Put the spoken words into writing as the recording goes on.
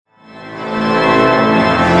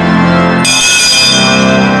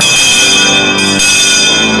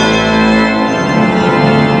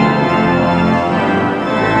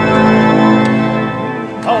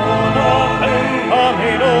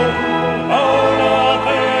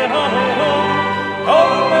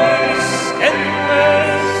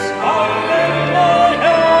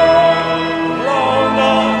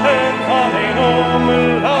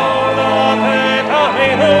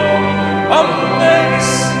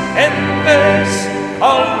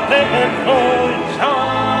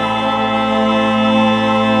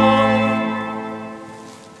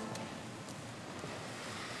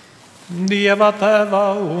Dieva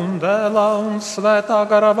Tēva un Dēla un Svētā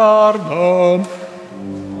gara vārdā.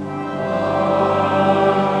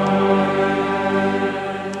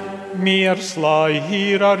 Miers lai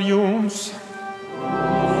ir ar jums.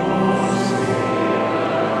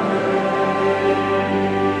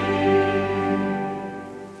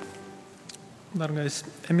 Dargais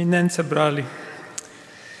eminence, brāļi,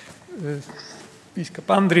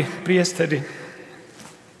 bīskapa Andri, priesteri,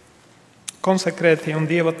 konsekrētie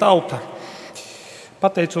un Dieva tauta.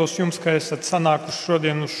 Pateicos jums, ka esat sanākuši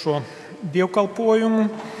šodien uz šo dievkalpojumu.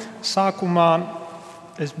 Sākumā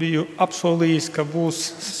es biju apsolījis, ka būs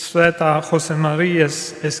Svētā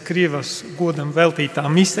Josemarijas Eskrivas godam veltītā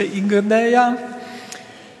mise ikgadējā,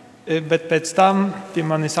 bet pēc tam pie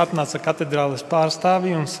manis atnāca katedrāles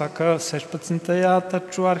pārstāvji un saka, 16.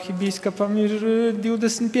 taču arhibīskapam ir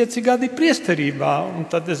 25 gadi priesterībā, un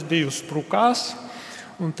tad es biju sprukās.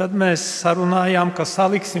 Un tad mēs sarunājām, ka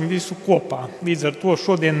saliksim visu kopā. Līdz ar to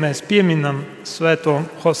šodien mēs pieminam Svēto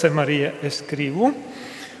Josemariju Eskrivu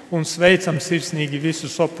un sveicam sirsnīgi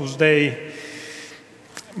visus Opus Dei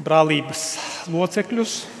brālības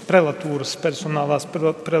locekļus, prelatūras, personālās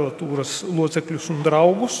prelatūras locekļus un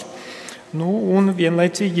draugus. Un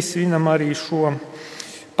vienlaicīgi svinam arī šo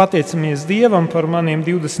pateicamies Dievam par maniem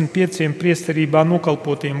 25 priesterībā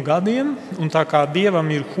nokalpotiem gadiem. Un tā kā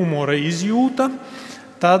Dievam ir humora izjūta,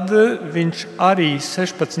 tad viņš arī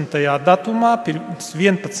 16. datumā, pirms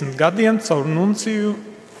 11 gadiem, caur nunciju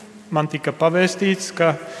man tika pavēstīts,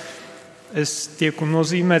 ka es tieku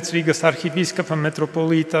nozīmēts Rīgas arhibīskapa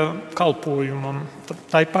metropolīta kalpojumam.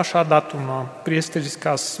 Tā ir pašā datumā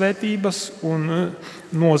priesteriskās svētības un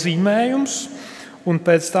nozīmējums. Un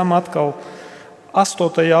pēc tam atkal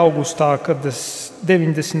 8. augustā, kad es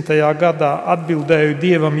 90. gadā atbildēju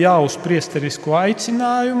Dievam jā uz priesterisko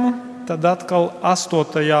aicinājumu, tad atkal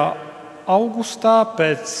 8. augustā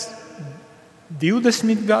pēc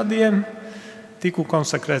 20 gadiem tiku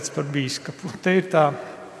konsekrēts par bīskapu. Te ir tā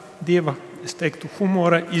Dieva, es teiktu,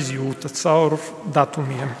 humora izjūta caur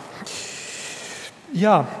datumiem.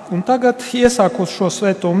 Jā, un tagad iesākot šo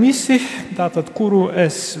svēto misi, tātad, kuru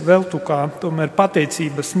es veltu kā tomēr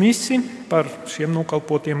pateicības misi par šiem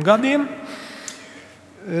nokalpotiem gadiem,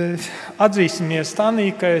 atzīsimies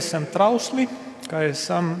tanī, ka esam trausli, ka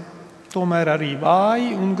esam tomēr arī vāji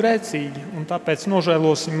un grēcīgi, un tāpēc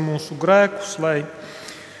nožēlosim mūsu grēkus, lai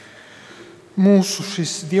mūsu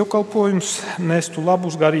šis dievkalpojums nestu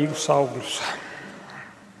labus garīgus augļus.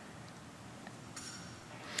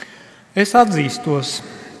 Es atzīstos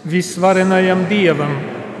visvarenajam Dievam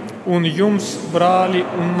un jums, brāļi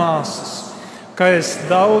un māsas, ka es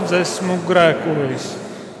daudz esmu grēkojis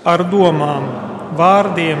ar domām,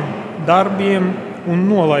 vārdiem, darbiem un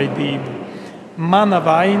nolaidību. Mana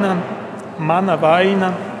vaina,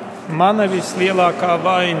 mana vislielākā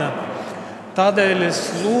vaina. Tādēļ es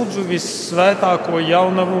lūdzu vissvētāko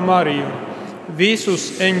jaunavu Mariju,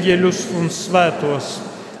 visus eņģeļus un svētos,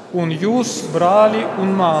 un jūs, brāļi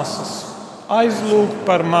un māsas, aizlūgt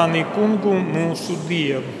par mani Kungu mūsu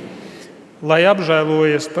Dievu, lai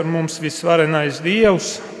apžēlojies par mums visvarenais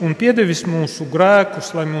Dievs un piedevis mūsu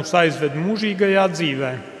grēkus, lai mūs aizved mūžīgajā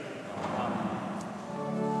dzīvē.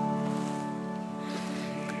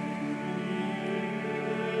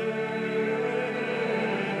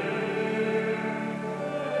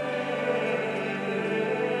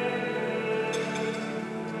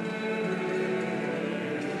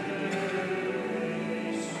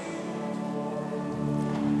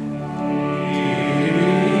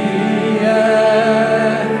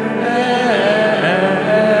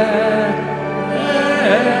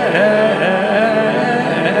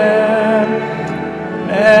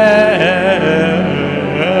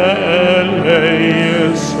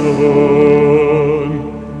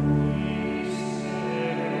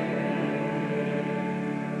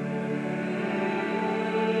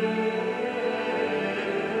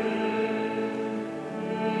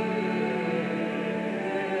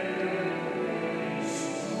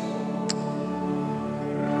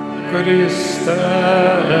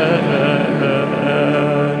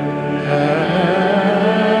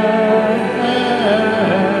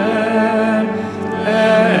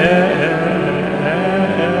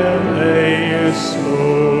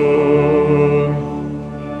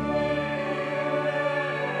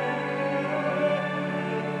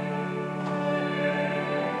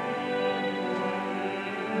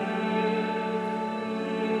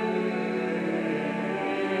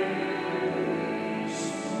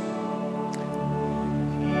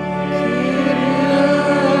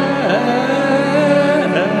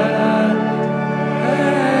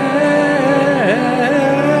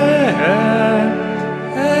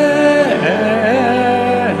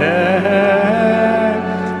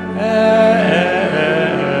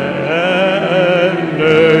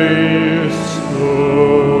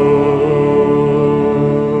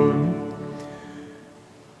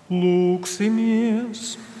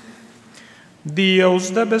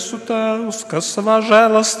 Dievs debesu Tēvs, kas savā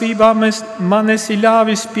žēlastībā man esi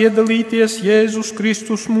ļāvis piedalīties Jēzus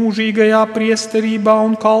Kristus mūžīgajā priesterībā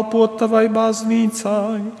un kalpot tavai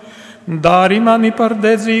baznīcai, dari mani par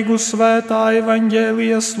dedzīgu svētā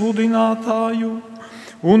evaņģēlija sludinātāju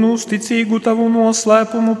un uzticīgu tavu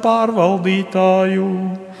noslēpumu pārvaldītāju.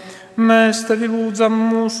 Mēs tevi lūdzam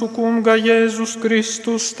mūsu Kunga Jēzus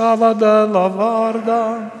Kristus tava dēla vārdā,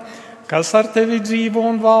 kas ar tevi dzīvo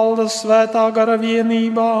un valda svētā gara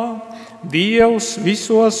vienībā, Dievs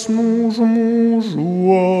visos mūžu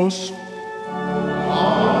mūžos.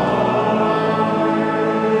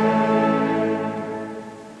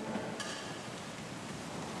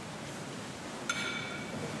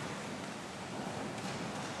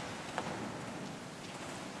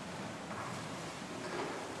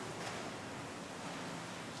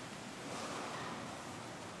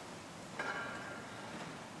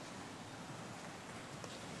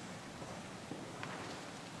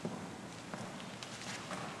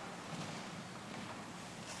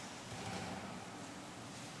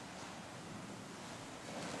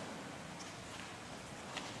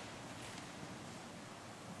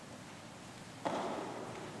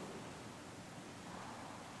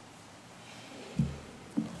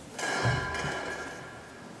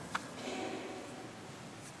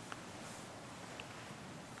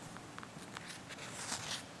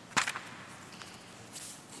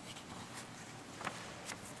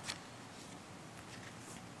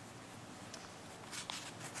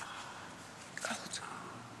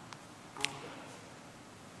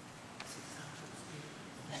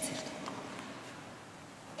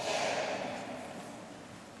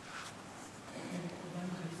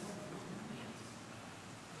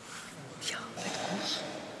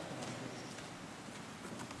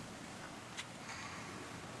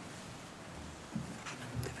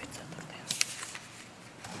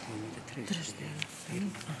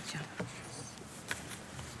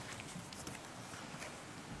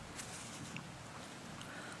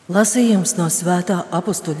 Lasījums no svētā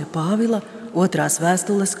apustuļa Pāvila 2.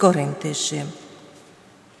 vēstules korintiešiem.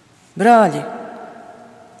 Brāļi,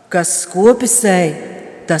 kas skopi sēj,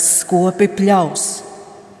 tas skopi pļaus,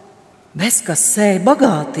 bet kas sēj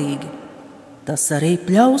bagātīgi, tas arī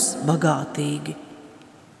pļaus bagātīgi.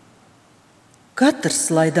 Katrs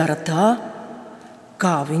lai dara tā,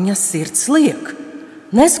 kā viņa sirds liek,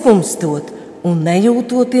 neskumstot un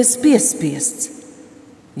nejūtoties piespiests,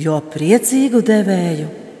 jo priecīgu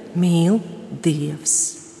devēju mīl Dievs.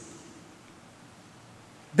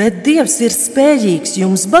 Bet Dievs ir spējīgs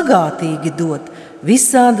jums bagātīgi dot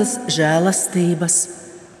visādas žēlastības,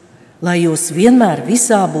 lai jūs vienmēr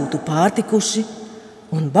visā būtu pārtikuši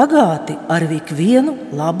un bagāti ar ikvienu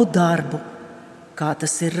labu darbu, kā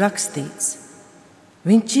tas ir rakstīts.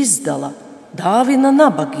 Viņš izdala, dāvina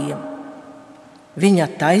nabagiem. Viņa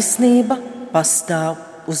taisnība pastāv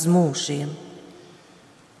uz mūžiem.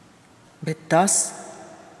 Bet tas,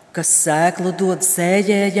 kas sēklu dod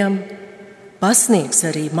sējējam, pasniegs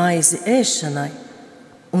arī maizi ēšanai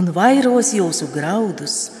un vairos jūsu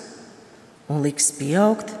graudus un liks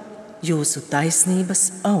pieaugt jūsu taisnības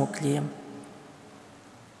augļiem.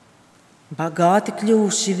 Bagāti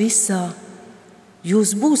kļūši visā,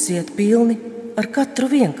 jūs būsiet pilni ar katru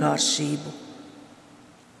vienkāršību,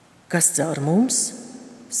 kas caur mums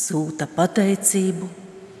sūta pateicību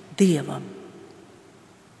Dievam.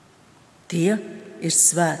 Tie ir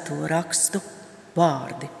svēto rakstu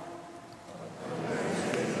vārdi.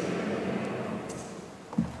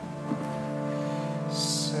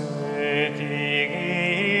 Svētīgi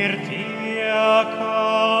ir tie,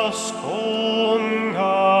 kas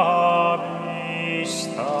Kunga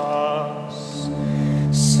bīstās.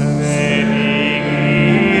 Svētīgi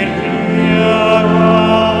ir tie,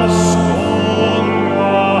 kas Kunga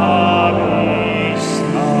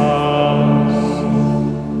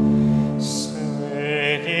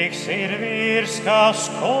kas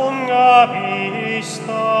Kunga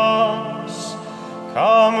bīstās,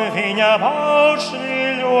 kam viņa baušļi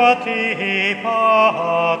ļoti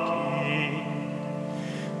patīk.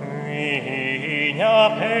 Viņa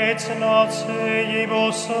pēcnācību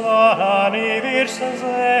slāni virs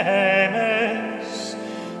zemes,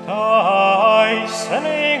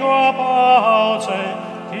 taisnīgo paudze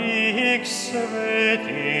tiks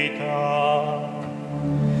svētītā.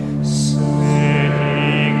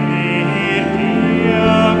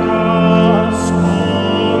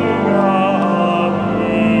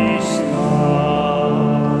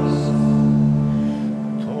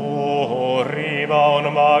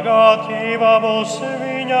 Bagātība būs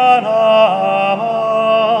viņa namā,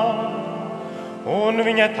 un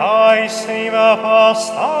viņa taisnība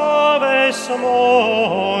pastāvēs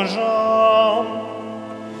mūžām.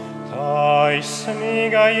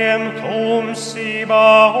 Taisnīgajiem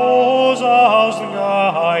tumsībā uzaust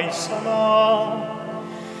gaismā.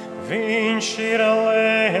 Viņš ir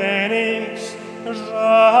lēnīgs,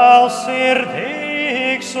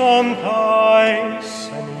 žēlsirdīgs un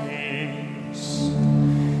taisnīgs.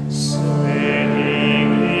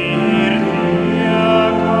 Svētīgi ir tie,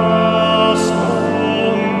 kas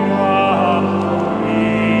Kungā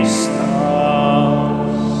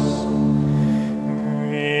izstās.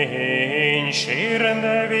 Viņš ir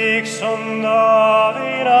devīgs un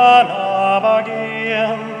dāvina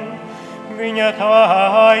nabagiem. Viņa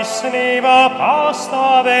taisnība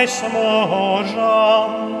pastāvēs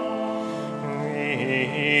mūžam.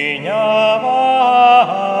 Viņa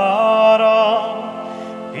vara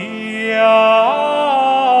pieaugs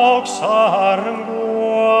ar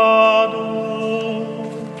godu.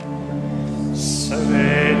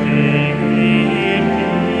 Svētīgi ir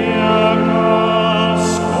tie, kas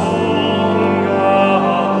Kungā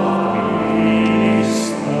izstās.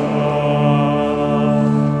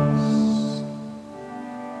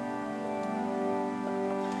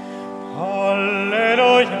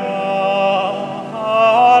 Alleluja,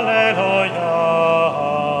 alleluja,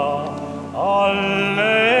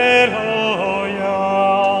 alleluja,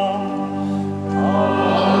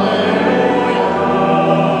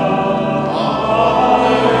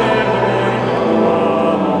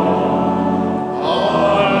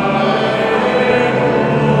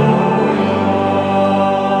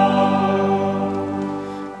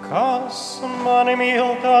 kas mani mīl,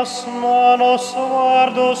 tas manos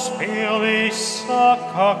vārdus pildīs,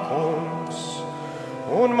 saka Kungs,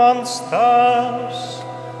 un mans Tēvs,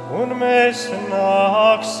 un mēs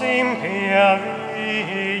nāksim pie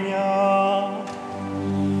Viņa.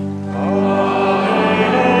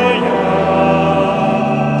 Alleluja,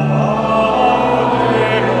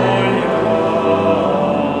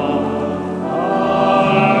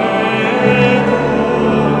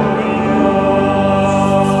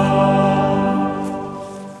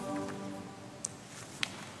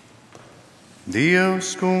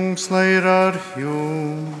 Dievs, Kungs, lai ir ar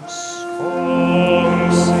jums.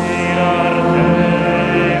 Kungs ir ar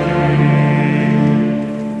tevi.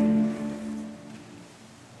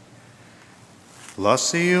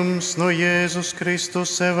 Lasījums no Jēzus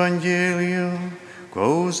Kristus evaņģēlija, ko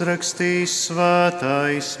uzrakstījis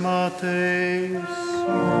svētais Matejs.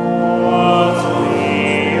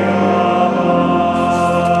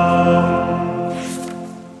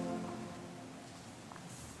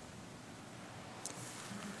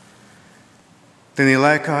 Tenī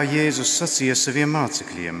laikā Jēzus sacīja saviem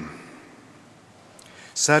mācekļiem: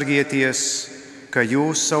 Sargieties, ka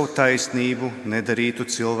jūs savu taisnību nedarītu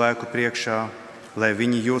cilvēku priekšā, lai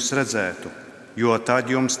viņi jūs redzētu, jo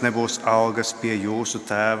tad jums nebūs algas pie jūsu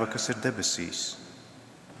Tēva, kas ir debesīs.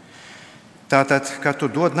 Tātad, kad tu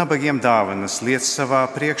dod nabagiem dāvanas, neliec savā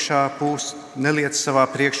priekšā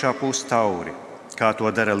pūst tauri, kā to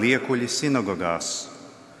dara liekuļi sinagogās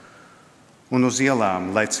un uz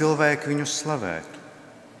ielām, lai cilvēki viņus slavētu.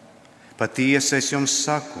 Patiesi es jums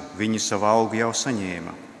saku, viņi savu algu jau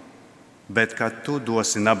saņēma. Bet, kad tu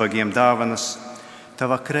dosi nabagiem dāvanas,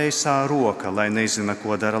 tava kreisā roka, lai nezina,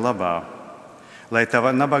 ko dara labā, lai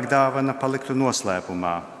tava nabagdāvana paliktu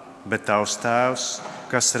noslēpumā, bet tavs Tēvs,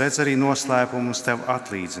 kas redz arī noslēpumus, tev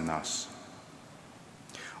atlīdzinās.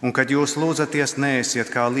 Un, kad jūs lūdzaties, neesiet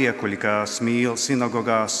kā liekuļi, kā smīl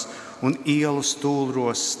sinagogās un ielu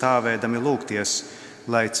stūros stāvēdami lūgties,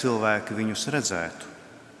 lai cilvēki viņus redzētu.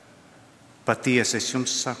 Patiesi es jums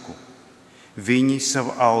saku, viņi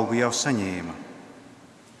savu algu jau saņēma.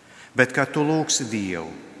 Bet, kad tu lūgsi Dievu,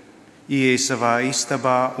 ieej savā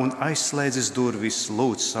istabā un aizslēdzis durvis,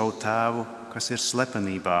 lūdz savu Tēvu, kas ir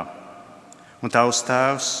slepenībā. Un tavs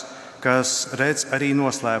Tēvs, kas redz arī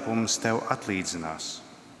noslēpumus, tev atlīdzinās.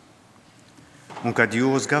 Un, kad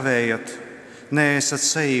jūs gavējat, neesat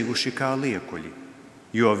saīguši kā liekuļi,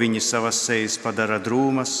 jo viņi savas sejas padara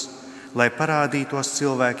drūmas, lai parādītos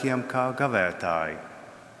cilvēkiem kā gavētāji.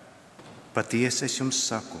 Patiesi es jums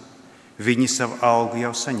saku, viņi savu algu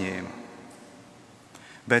jau saņēma.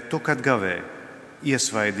 Bet tu, kad gavē,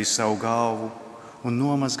 iesvaidi savu galvu un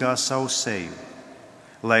nomazgā savu seju,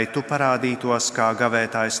 lai tu parādītos kā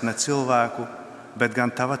gavētājs ne cilvēku, bet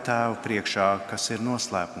gan tava Tēva priekšā, kas ir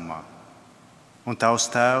noslēpumā. Un tavs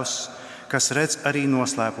Tēvs, kas redz arī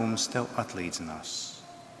noslēpumus, tev atlīdzinās.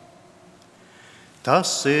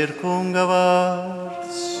 Tas ir Kunga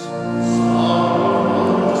vārds.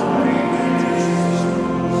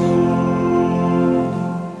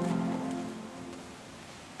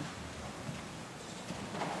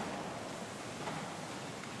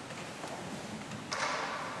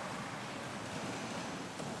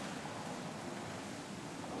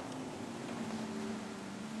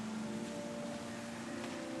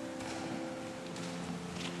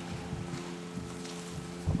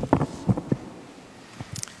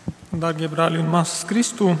 Darbie brāļi un māsas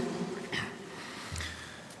Kristū,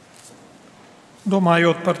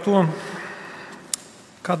 domājot par to,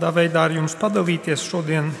 kādā veidā ar jums padalīties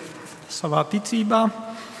šodien savā ticībā,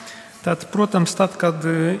 tad, protams, kad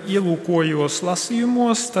ielūkojos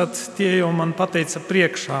lasījumos, tad tie jau man pateica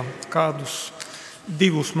priekšā kādus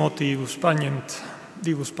 2 motīvus paņemt,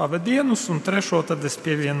 2 pavadienus, un 3. tad es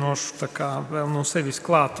pievienošu vēl no sevis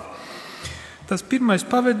klāt. Tas pirmais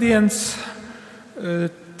pavadiens,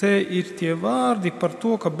 te ir tie vārdi par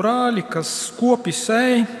to, ka brāļi, kas skopi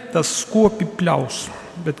sēj, tas skopi pļaus,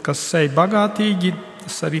 bet kas sēj bagātīgi,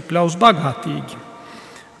 tas arī pļaus bagātīgi.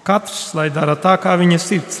 Katrs, lai dara tā, kā viņa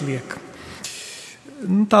sirds liek.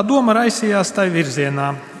 Tā doma raisījās tai virzienā,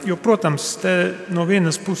 jo, protams, te no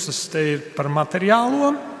vienas puses te ir par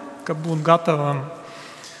materiālo, ka būt gatavam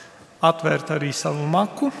atvērt arī savu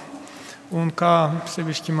maku, un kā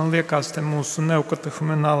sevišķi man liekas te mūsu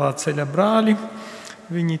neokatehumenālā ceļa brāļi,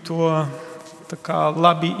 viņi to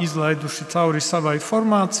labi izlaiduši cauri savai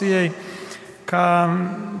formācijai, ka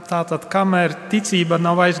tātad, kamēr ticība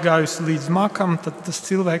nav aizgājusi līdz makam, tad tas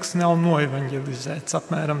cilvēks nav noevaņģelizēts.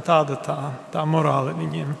 Apmēram tāda tā morāle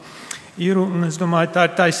viņiem ir, un es domāju, tā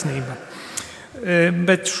ir taisnība.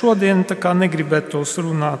 Bet šodien negribētos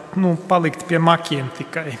runāt, palikt pie makiem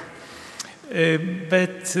tikai.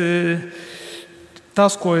 Bet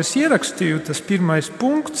tas, ko es ierakstīju, tas pirmais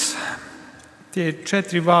punkts, tie ir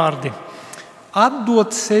 4 vārdi.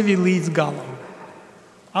 Atdot sevi līdz galam.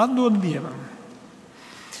 Atdot Dievam.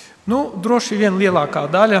 Droši vien lielākā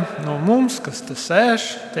daļa no mums, kas te sēž,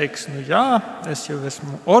 teiks, jā, es jau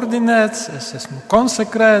esmu ordinēts, es esmu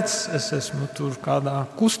konsekrēts, es esmu tur kādā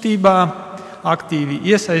kustībā aktīvi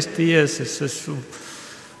iesaistījies, es esmu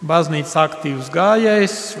baznīcas aktīvs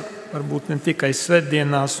gājējs, varbūt ne tikai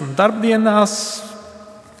svētdienās un darbdienās,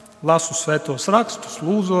 lasu svētos rakstus,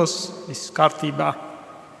 lūdzos, viss kārtībā.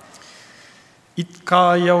 It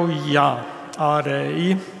kā jau jā,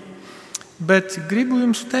 ārēji. Bet gribu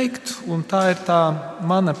jums teikt, un tā ir tā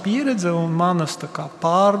mana pieredze un manas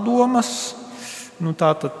pārdomas,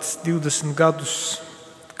 tātad 20 gadus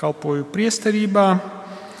kalpoju priesterībā,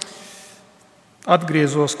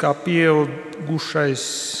 atgriezos kā pieaugušais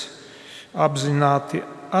apzināti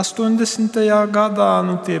 80. gadā,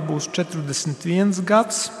 tie būs 41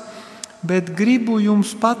 gads, bet gribu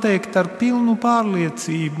jums pateikt ar pilnu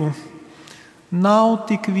pārliecību, nav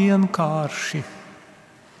tik vienkārši,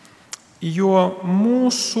 jo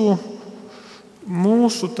mūsu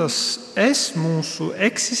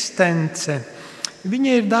eksistence,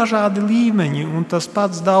 viņa ir dažādi līmeņi, un tas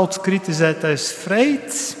pats daudz kritizētais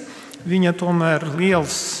Freids, viņa tomēr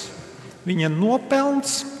liels viņa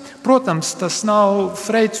nopelns. Protams, tas nav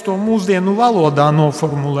Freids to mūsdienu valodā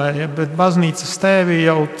noformulēja, bet baznīcas tēvi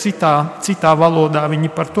jau citā valodā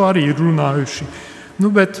viņi par to arī ir runājuši.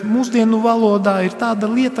 Bet mūsdienu valodā ir tāda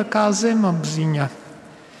lieta kā zemapziņa.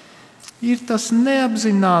 Ir tas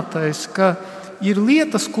neapzinātais, ka ir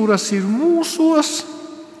lietas, kuras ir mūsos,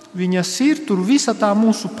 viņas ir tur visa tā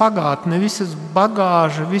mūsu pagātne, visas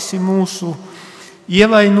bagāža, visi mūsu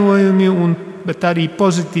ievainojumi, bet arī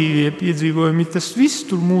pozitīvie piedzīvojumi, tas viss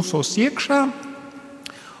tur mūsos iekšā.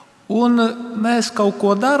 Un mēs kaut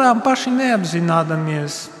ko darām paši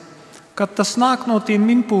neapzinādamies, ka tas nāk no tiem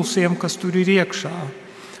impulsiem, kas tur ir iekšā.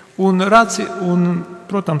 Un,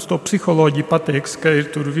 protams, to psiholoģija pateiks, ka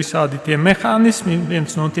ir tur visādi tie mehānismi,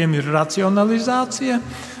 viens no tiem ir racionalizācija,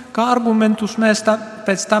 kā argumentus mēs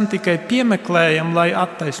pēc tam tikai piemeklējam, lai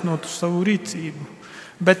attaisnotu savu rīcību.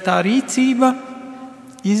 Bet tā rīcība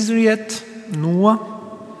izriet no,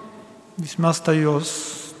 vismaz tajos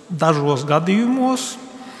dažos gadījumos,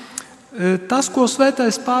 tas, ko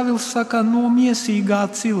svētais Pāvils saka, no miesīgā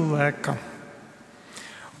cilvēka.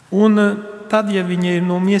 Un tad, ja viņa ir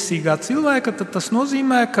no miesīgā cilvēka, tad tas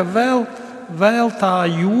nozīmē, ka vēl tā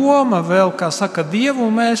joma, kā saka,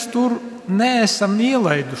 Dievu mēs tur neesam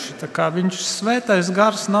ielaiduši. Tā kā viņš svētais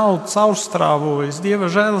gars nav caurstrāvojis,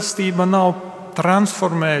 Dieva žēlastība nav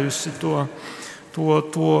transformējusi to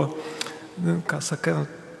kā saka,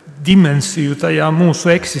 dimensiju tajā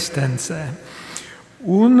mūsu eksistencē.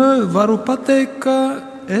 Un varu pateikt, ka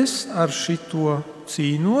es ar šito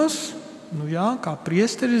cīnos, kā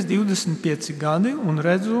priesteris 25 gadi, un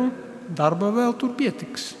redzu, darba vēl tur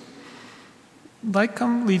pietiks.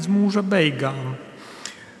 Laikam līdz mūža beigām.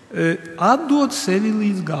 Atdot sevi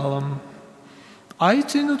līdz galam.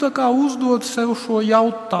 Aicinu uzdot sev šo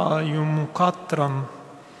jautājumu katram.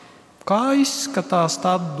 Kā izskatās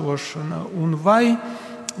tā atdošana? Un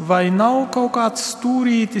vai nav kaut kāds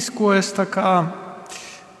stūrītis, ko es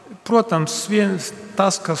protams,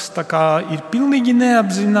 tas, kas ir pilnīgi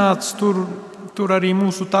neapzināts, tur tur arī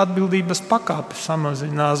mūsu atbildības pakāpe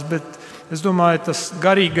samazinās. Bet es domāju, tas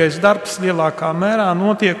garīgais darbs lielākā mērā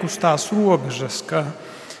notiek uz tās robežas, ka,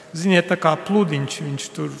 ziniet, tā kā pludiņš, viņš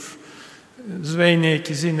tur,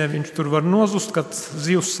 zvejnieki zina, viņš tur var nozust, kad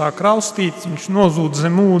zivs sāk raustīt, viņš nozūd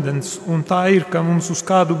zem ūdens. Un tā ir, ka mums uz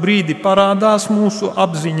kādu brīdi parādās mūsu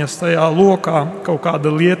apziņas tajā lokā kaut kāda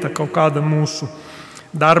lieta, kaut kāda mūsu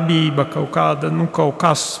darbība, kaut kāda, kaut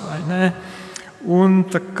kas, vai ne? Un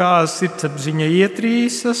tā kā sirdsapziņa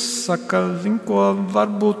ietrīsas, saka, ko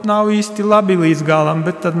varbūt nav īsti labi līdz galam,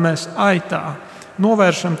 bet tad mēs aitā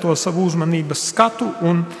novēršam to savu uzmanības skatu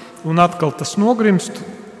un atkal tas nogrimst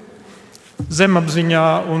zemapziņā,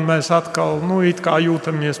 un mēs atkal it kā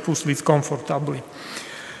jūtamies puslīdz komfortabli.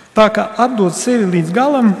 Tā kā atdot sevi līdz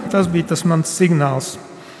galam, tas bija tas mans signāls.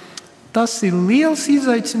 Tas ir liels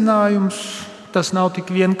izaicinājums, tas nav tik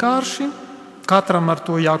vienkārši, katram ar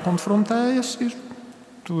to jākonfrontējas.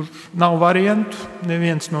 Tur nav variantu,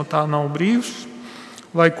 neviens no tā nav brīvs,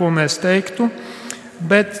 lai ko mēs teiktu.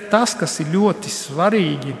 Bet tas, kas ir ļoti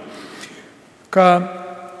svarīgi, ka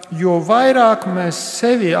jo vairāk mēs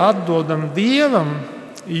sevi atdodam Dievam,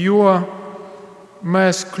 jo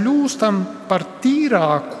mēs kļūstam par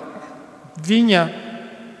tīrāku viņa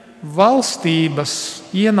valstības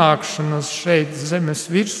ienākšanas šeit zemes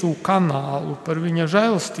virsū kanālu, par viņa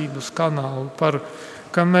žēlastības kanālu,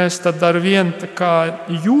 ka mēs tad ar vien tā kā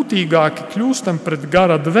jūtīgāki kļūstam pret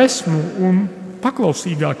gara dvēsmu un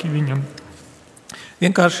paklausīgāki viņam.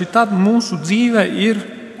 Vienkārši tad mūsu dzīve ir,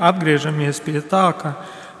 atgriežamies pie tā, ka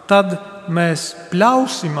tad mēs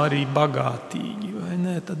pļausim arī bagātīgi. Vai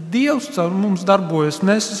ne? Tad Dievs caur mums darbojas.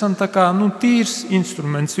 Mēs esam tā kā tīrs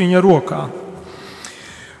instruments viņa rokā.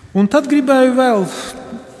 Un tad gribēju vēl,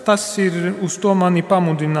 tas ir, uz to mani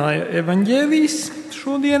pamudināja evaņģēlijs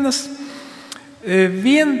šodienas.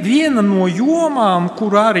 Viena no jomām,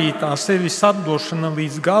 kur arī tā sevis atdošana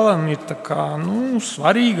līdz galam ir tā kā,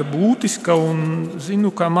 svarīga, būtiska, un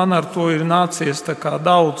zinu, ka man ar to ir nācies tā kā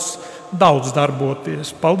daudz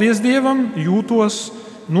darboties. Paldies Dievam, jūtos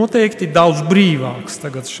noteikti daudz brīvāks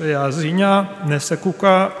tagad šajā ziņā. Nesaku,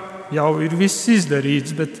 ka jau ir viss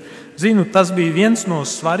izdarīts, bet zinu, tas bija viens no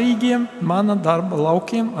svarīgiem mana darba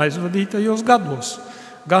laukiem aizvadītajos gados.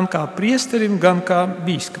 Gan kā priesterim, gan kā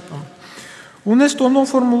bīskapam. Un es to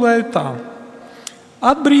noformulēju tā.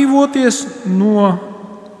 Atbrīvoties no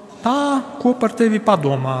tā, ko par tevi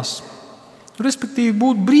padomās. Respektīvi,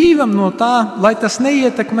 būt brīvam no tā, lai tas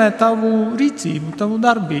neietekmē tavu rīcību, tavu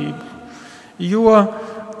darbību. Jo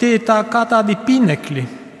tie ir kā tādi pinekļi,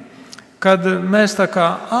 kad mēs tā kā,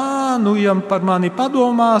 ja par mani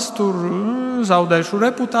padomās, tur zaudēšu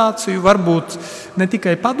reputāciju, varbūt ne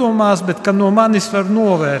tikai padomās, bet ka no manis var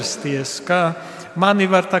novērsties, ka mani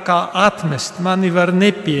var tā kā atmest, mani var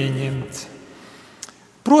nepieņemt.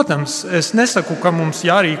 Protams, es nesaku, ka mums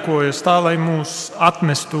jārīkojas tā, lai mūs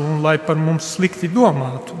atmestu un lai par mums slikti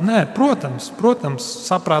domātu. Nē, protams,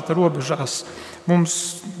 saprāta robežās mums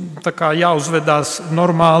tā kā jāuzvedās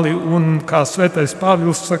normāli un, kā svētais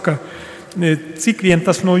Pāvils saka, cik vien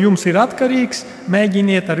tas no jums ir atkarīgs,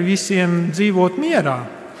 mēģiniet ar visiem dzīvot mierā.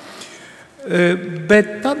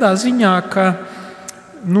 Bet tādā ziņā, ka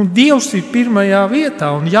Dievs ir pirmajā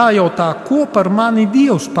vietā un jājautā, ko par mani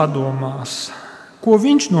Dievs padomās. Ko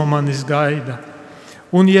viņš no manis gaida.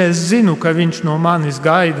 Un ja es zinu, ka viņš no manis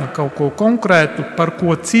gaida kaut ko konkrētu, par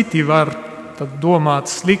ko citi var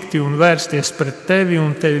domāt slikti un vērsties pret tevi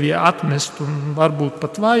un tevi atmest un varbūt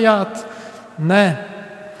pat vajāt, nē.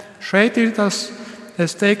 Šeit ir tas,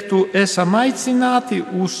 es teiktu, esam aicināti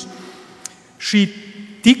uz šī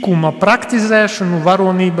tikuma praktizēšanu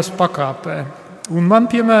varonības pakāpē. Un man,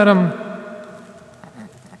 piemēram,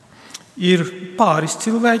 ir pāris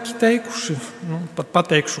cilvēki teikuši, pat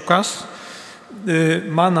pateikšu, kas.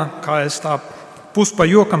 Mana, kā es tā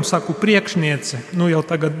puspajokam saku, priekšniece, jau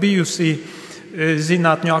tagad bijusi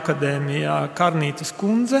Zinātņu akadēmijā Karnītes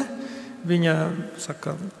kundze. Viņa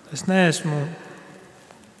saka, es neesmu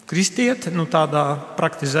kristiete, tādā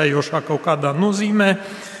praktizējošā kaut kādā nozīmē,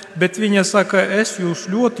 bet viņa saka, es jūs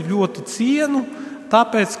ļoti, ļoti cienu,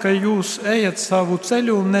 tāpēc, ka jūs ejat savu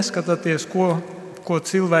ceļu un neskatāties, ko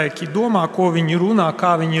cilvēki domā, ko viņi runā,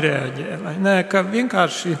 kā viņi reaģē. Nē, ka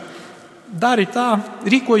vienkārši dari tā,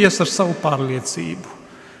 rīkojies ar savu pārliecību,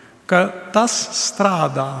 ka tas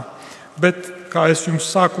strādā. Bet, kā es jums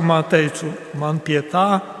sākumā teicu, man pie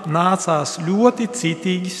tā nācās ļoti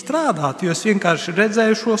citīgi strādāt, jo es vienkārši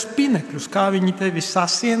redzēju šos pinekļus, kā viņi tevi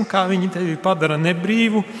sasien, kā viņi tevi padara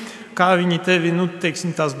nebrīvu, kā viņi tevi,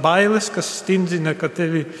 tās bailes, kas stindzina, ka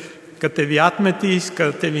tevi atmetīs,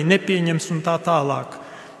 ka tevi nepieņems un tā tālāk.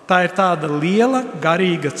 Tā ir tāda liela,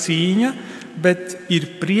 garīga cīņa, bet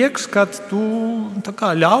ir prieks, kad tu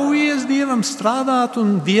ļaujies Dievam strādāt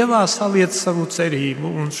un Dievā saliec savu cerību.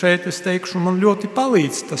 Un šeit es teikšu, man ļoti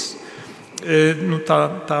palīdz tas,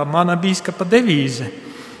 tā mana bīskapa devīze.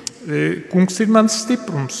 Kungs ir mans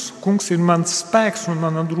stiprums, kungs ir mans spēks un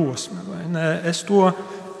mana drosme. Vai ne? Es to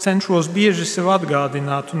cenšos bieži sev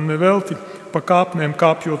atgādināt un nevelti pa kāpnēm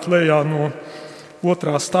kāpjot lejā no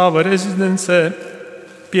 2. stāva rezidencē,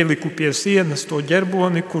 pieliku pie sienas to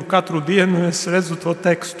ģerboni, kur katru dienu es redzu to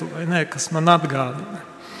tekstu, vai ne, kas man atgādina.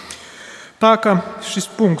 Tā ka šis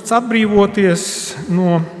punkts atbrīvoties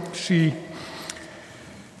no šīs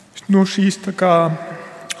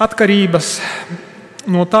atkarības,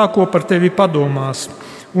 no tā, ko par tevi padomās.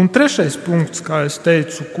 Un 3. punkts, kā es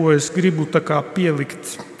teicu, ko es gribu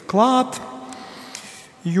pielikt klāt,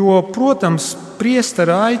 jo, protams,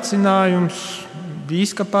 priestera aicinājums,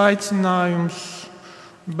 bīskapa aicinājums,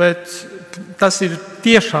 bet tas ir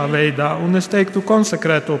tiešā veidā, un es teiktu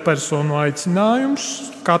konsekrēto personu aicinājums,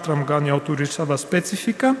 katram gan jau tur ir sava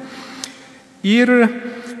specifika, ir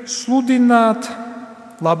sludināt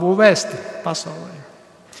labo vēsti pasaulē.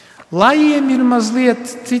 Lajiem ir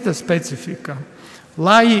mazliet cita specifika.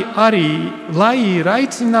 Lai ir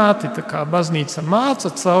aicināti, tā kā baznīca māca,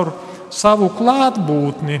 caur savu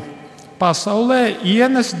klātbūtni pasaulē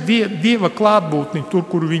ienes Dieva klātbūtni tur,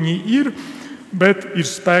 kur viņi ir, bet ir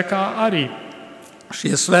spēkā arī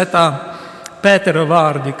šie svētā Pētera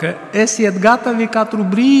vārdi, ka esiet gatavi katru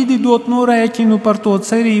brīdi dot norēķinu par to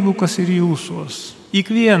cerību, kas ir jūsos.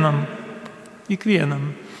 Ikvienam.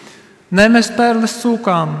 Nemest perles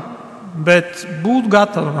cūkām, bet būt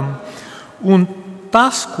gatavam. Un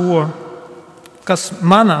tas, kas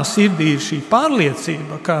manā sirdī ir šī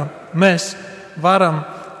pārliecība, ka mēs varam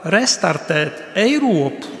restartēt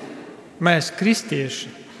Eiropu, mēs kristieši,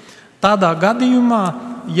 tādā gadījumā,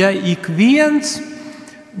 ja ik viens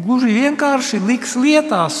gluži vienkārši liks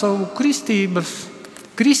lietā savu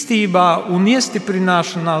kristībā un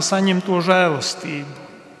iestiprināšanā saņemto žēlastību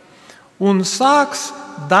un sāks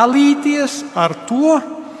dalīties ar to,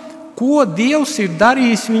 ko Dievs ir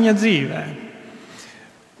darījis viņa dzīvē.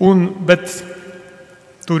 Bet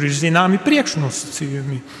tur ir zināmi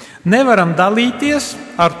priekšnosacījumi. Nevaram dalīties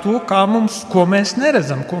ar to, ko mēs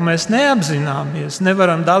neredzam, ko mēs neapzināmies.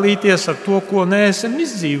 Nevaram dalīties ar to, ko neesam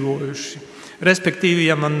izdzīvojuši. Respektīvi,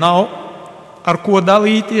 ja man nav ar ko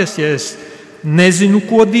dalīties, ja es nezinu,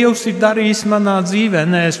 ko Dievs ir darījis manā dzīvē,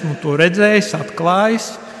 neesmu to redzējis, atklājis,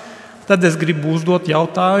 tad es gribu uzdot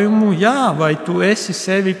jautājumu, vai tu esi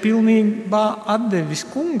sevi pilnībā atdevis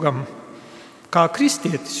kungam? Kā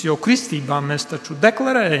kristietis, jo kristībā mēs taču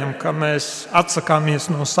deklarējam, ka mēs atsakāmies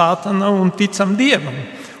no sātana un ticam Dievam.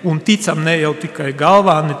 Un ticam ne jau tikai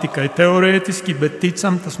galvā, ne tikai teorētiski, bet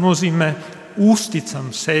ticam, tas nozīmē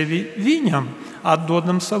uzticam sevi viņam,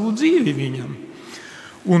 atdodam savu dzīvi viņam.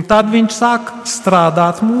 Un tad viņš sāk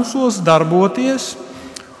strādāt mūsos, darboties,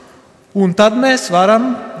 un tad mēs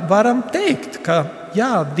varam teikt, ka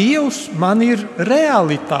Dievs man ir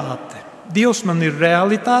realitāte. Dievs man ir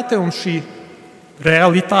realitāte un šī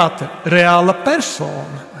realitāte, reāla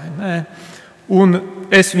persona. Un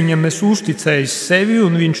es viņam esmu uzticējis sevi,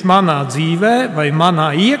 un viņš manā dzīvē, vai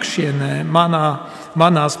manā iekšienē,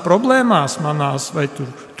 manās problēmās, manās vai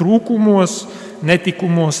trūkumos,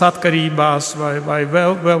 netikumos, atkarībās vai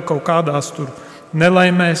vēl kaut kādās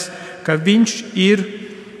nelaimēs, ka viņš ir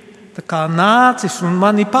nācis un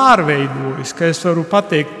mani pārveidojis. Ka es varu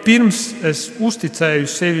pateikt, pirms es uzticēju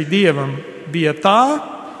sevi Dievam, bija tā,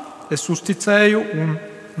 es uzticēju un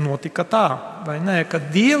notika tā, vai nē, ka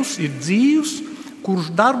Dievs ir dzīvs,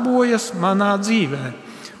 kurš darbojas manā dzīvē.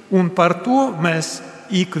 Un par to mēs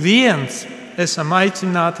ik viens esam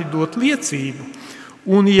aicināti dot liecību.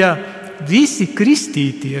 Un ja visi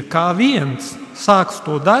kristītie kā viens sāks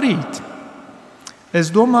to darīt, es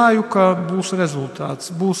domāju, ka būs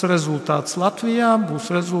rezultāts. Būs rezultāts Latvijā, būs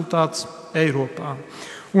rezultāts Eiropā.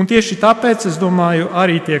 Un tieši tāpēc, es domāju,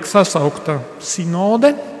 arī tiek sasaukta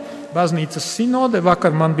sinode, baznīcas sinode.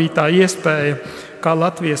 Vakar man bija tā iespēja, kā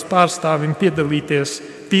Latvijas pārstāvim piedalīties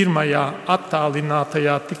pirmajā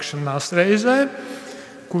attālinātajā tikšanās reizē,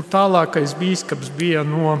 kur tālākais bīskaps bija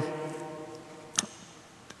no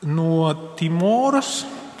Timoras,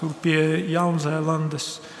 tur pie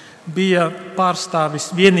Jaunzēlandes. Bija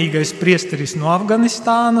pārstāvis vienīgais priesteris no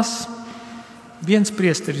Afganistānas, viens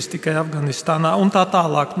priesteris tikai Afganistānā un tā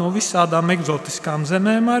tālāk no visādām eksotiskām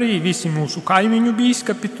zemēm arī. Visi mūsu kaimiņu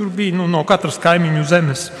bīskapi tur bija, no katras kaimiņu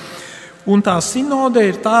zemes. Un tā sinode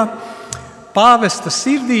ir tā, pāvesta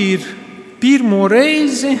sirdī ir pirmo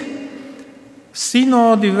reizi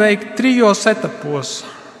sinodi veikt 3 etapos.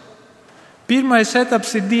 Pirmais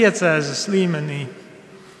etaps ir diecēzes līmenī.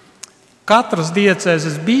 katras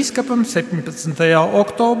diecēzes bīskapam 17.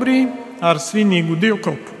 oktobrī ar svinīgu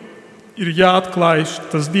dievkalpu ir jāatklāj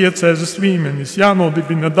tas diecēzes līmenis,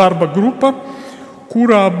 jānodibina darba grupa,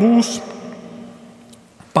 kurā būs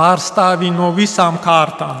pārstāvji no visām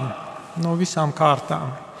kārtām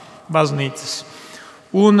baznīcas.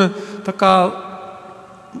 Un tā kā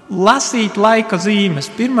lasīt laika zīmes.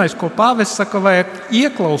 Pirmais, ko pāvests saka, vajag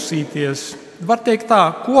ieklausīties. Var teikt tā,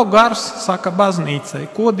 ko gars saka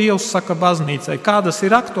baznīcai, ko Dievs saka baznīcai, kādas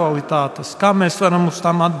ir aktualitātes, kā mēs varam uz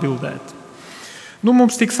tām atbildēt.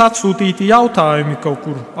 Mums tiks atsūtīti jautājumi kaut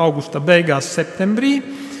kur augusta beigās, septembrī,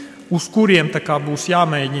 uz kuriem būs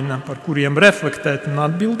jāmēģina, par kuriem reflektēt un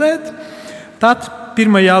atbildēt. Tad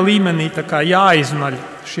pirmajā līmenī jāizmaļ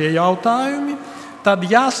šie jautājumi, tad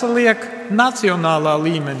jāsaliek nacionālā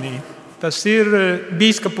līmenī. Tas ir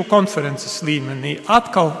bīskapu konferences līmenī.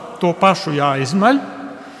 Atkal to pašu jāizmaļ.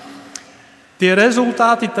 Tie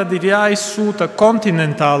rezultāti tad ir jāizsūta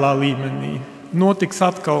kontinentālā līmenī. Notiks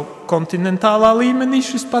atkal kontinentālā līmenī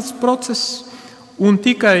šis pats process, un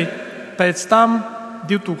tikai pēc tam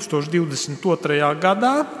 2022.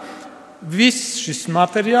 gadā viss šis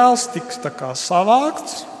materiāls tiks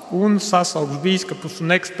savākts un sasauks bīskapus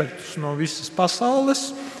un ekspertus no visas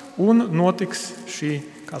pasaules, un notiks šī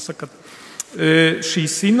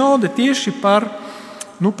sinode tieši par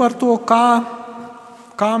to,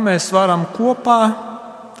 kā mēs varam kopā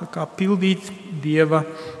pildīt Dieva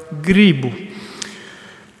gribu.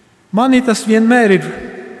 Mani tas vienmēr ir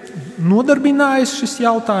nodarbinājis šis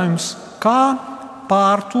jautājums, kā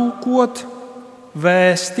pārtulkot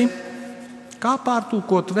vēsti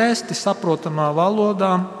saprotamā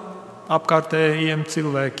valodā apkārtējiem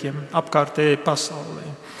cilvēkiem, apkārtējai pasaulē.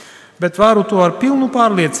 Bet varu to ar pilnu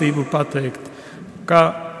pārliecību pateikt,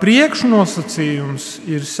 ka priekšnosacījums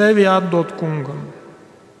ir sevi atdot kungam.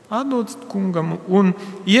 Atdot kungam un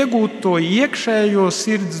iegūt to iekšējo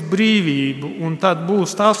sirds brīvību. Un tad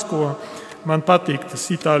būs tas, ko man patīk, tas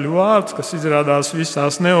itāļu vārds, kas izrādās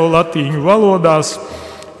visās neolatīņu valodās,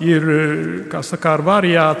 ir ar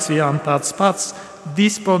variācijām tāds pats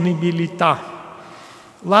disponibilitā.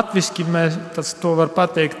 Latviski mēs to var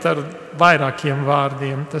pateikt ar vairākiem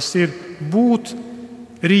vārdiem. Tas ir būt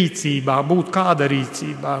rīcībā, būt kāda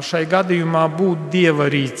rīcībā. Šai gadījumā būt Dieva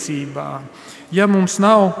rīcībā. Ja mums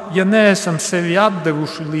nav, ja neesam sevi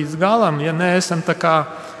atdevuši līdz galam, ja neesam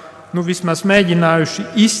vismaz mēģinājuši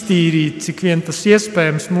iztīrīt, cik vien tas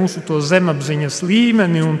iespējams, mūsu to zemapziņas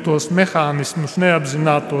līmeni un tos mehānismus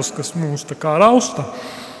neapzinātos, kas mūs rausta,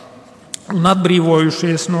 un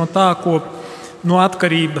atbrīvojušies no tā, no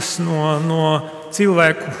atkarības no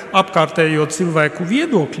cilvēku, apkārtējo cilvēku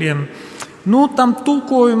viedokļiem, tam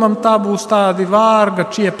tulkojumam tā būs tādi vārga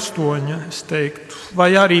čiepstoņa, es teiktu.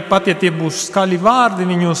 Vai arī pat, ja tie būs skaļi vārdi,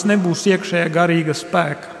 viņos nebūs iekšējā garīga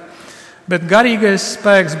spēka. Bet garīgais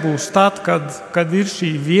spēks būs tad, kad ir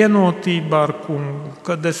šī vienotība ar kungu,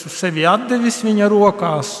 kad esmu sevi atdevis viņa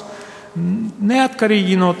rokās,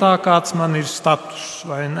 neatkarīgi no tā, kāds man ir status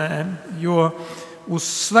vai nē, jo uz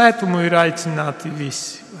svētumu ir aicināti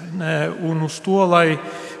visi, vai nē, un uz to, lai,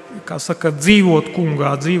 dzīvot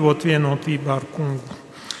kungā, dzīvot vienotībā ar kungu.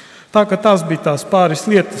 Tā ka tās bija tās pāris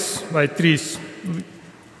lietas vai 3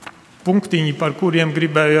 punktiņi, par kuriem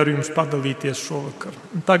gribēju ar jums padalīties šovakar.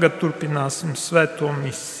 Tagad turpināsim svēto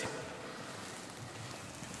misiju.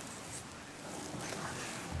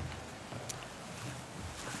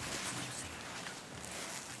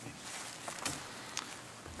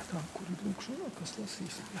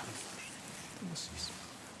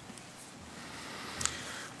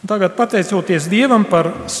 Tagad, pateicoties Dievam par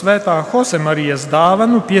svētā Josemarijas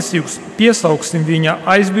dāvanu, piesauksim viņa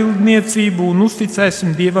aizbildniecību un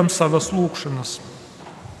uzticēsim Dievam savas lūgšanas.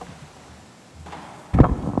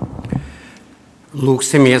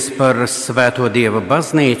 Lūksimies par svēto Dieva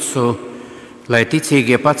baznīcu, lai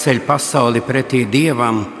ticīgie paceļ pasauli pretī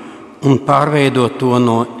Dievam un pārveido to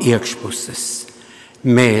no iekšpuses.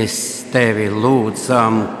 Mēs tevi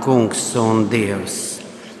lūdzam, Kungs un Dievs.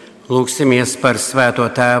 Lūksimies par svēto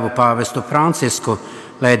tēvu pāvestu Francisku,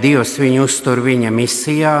 lai Dievs viņu uztur viņa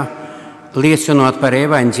misijā, liecinot par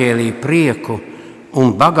evaņģēliju prieku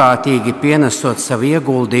un bagātīgi pienesot savu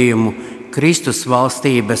ieguldījumu Kristus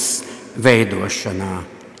valstības veidošanā.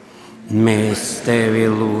 Mēs tevi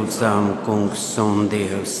lūdzam, Kungs un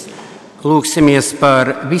Dievs. Lūksimies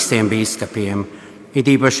par visiem bīskapiem, it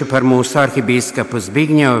īpaši par mūsu arhibīskapu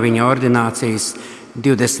Zbigņevu viņa ordinācijas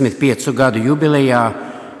 25 gadu jubilejā,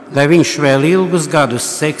 lai viņš vēl ilgus gadus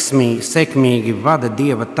sekmīgi vada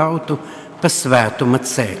Dieva tautu pa svētuma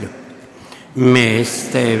ceļu.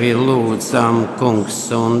 Mēs tevi lūdzam,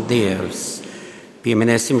 Kungs un Dievs.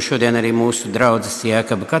 Pieminēsim šodien arī mūsu draudzes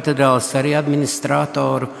Jēkaba katedrāles arī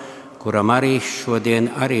administratoru, kuram arī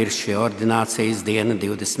šodien arī ir šī ordinācijas diena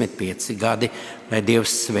 25 gadi, lai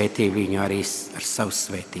Dievs svētī viņu arī ar savu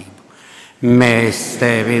svētību. Mēs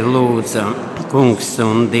tevi lūdzam, Kungs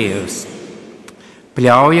un Dievs.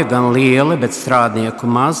 Pļauja gan liela, bet strādnieku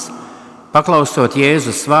maz. Paklausot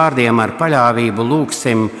Jēzus vārdiem ar paļāvību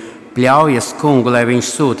lūgsim pļaujas Kungu, lai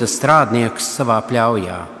viņš sūta strādniekus savā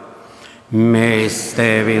pļaujā. Mēs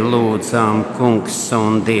tevi lūdzam, Kungs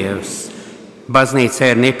un Dievs.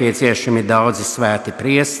 Baznīcā ir nepieciešami daudzi svēti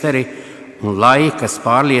priesteri un lai, kas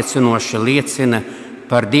pārliecinoši liecina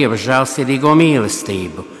par Dieva žēlsirdīgo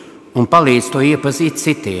mīlestību un palīdz to iepazīt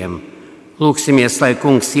citiem. Lūksimies, lai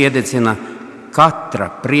Kungs iededzina katra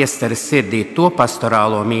priestera sirdī to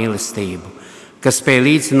pastorālo mīlestību, kas spēj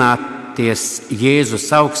līdzināties Jēzus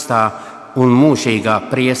augstā un mūžīgā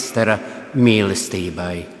priestera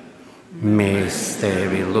mīlestībai. Mēs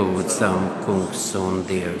tevi lūdzam, Kungs un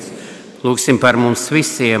Dievs. Lūgsim par mums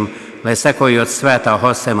visiem, lai sekojot svētā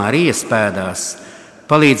Josemarijas pēdās,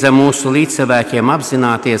 palīdzam mūsu līdzcilvēkiem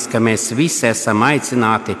apzināties, ka mēs visi esam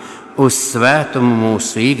aicināti uz svētumu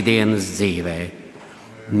mūsu ikdienas dzīvē.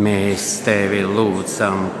 Mēs tevi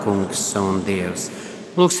lūdzam, Kungs un Dievs.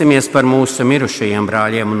 Lūksimies par mūsu mirušajiem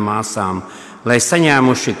brāļiem un māsām, lai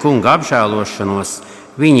saņēmuši Kunga apžēlošanos,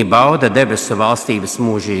 viņi bauda debesu valstības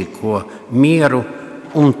mūžīgo mieru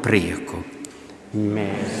un prieku.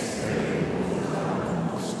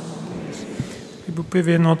 Gribu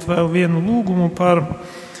pievienot vēl vienu lūgumu par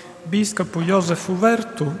bīskapu Jozefu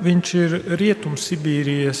Vertu. Viņš ir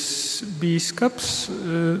Rietumsibīrijas bīskaps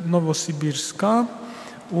Novosibirskā,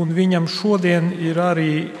 un viņam šodien ir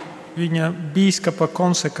arī viņa bīskapa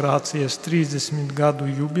konsekrācijas 30 gadu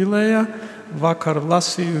jubileja. Vakar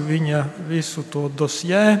lasīju viņa visu to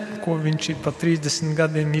dosjē, ko viņš ir pa 30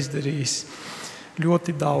 gadiem izdarījis.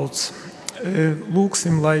 Ļoti daudz.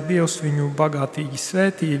 Lūksim, lai Dievs viņu bagātīgi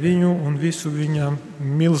svētī, viņu un visu viņa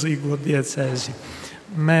milzīgo diecēzi.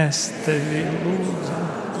 Mēs tevi lūdzam,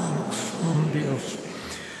 Kungs un Dievs.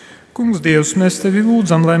 Kungs Dievs, mēs tevi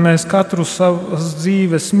lūdzam, lai mēs katru savas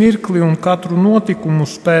dzīves mirkli un katru notikumu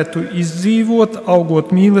spētu izdzīvot, augot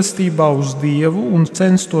mīlestībā uz Dievu un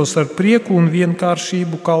censtos ar prieku un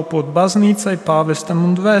vienkāršību kalpot baznīcai, pāvestam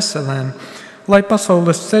un dvēselēm, lai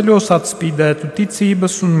pasaules ceļos atspīdētu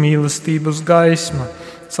ticības un mīlestības gaisma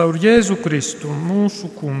caur Jēzu Kristu, mūsu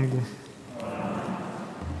Kungu.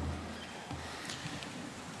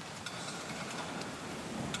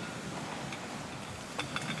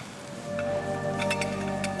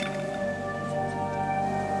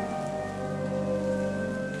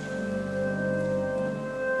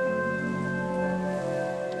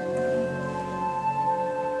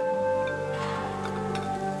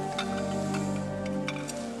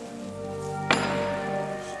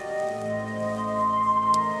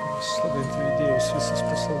 Slavēts ir Dievs, visas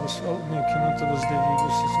pasaules valdnieki, no tavas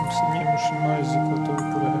devības esam saņēmuši maizi, ko tev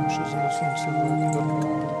upurējam šodienas un cilvēku darbā,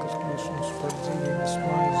 kas kļūs mums par dzīvības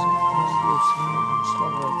maizi. Mums Dievs ir mūžam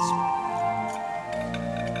slavēts.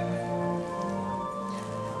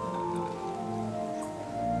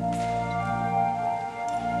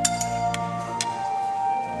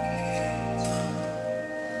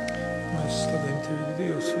 Mēs slavējam tevi,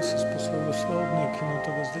 Dievs, visas pasaules valdnieki, no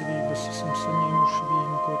tavas devības esam saņēmuši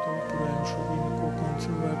vīnu, ko tev upurējam šo vīnu koku un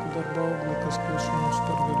cilvēku darba augli, kas kļūs mums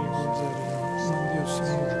par garīgu dzērienu. Un Dievs ir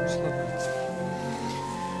mūžam slavēts.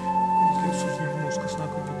 Kungs, Dievs uzņem mūs, kas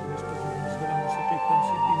nāk un patavas patīkams, garām satiekam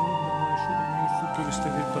sirdīm lūgdam, lai šodien mūsu turis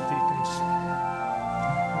tev ir patīkams.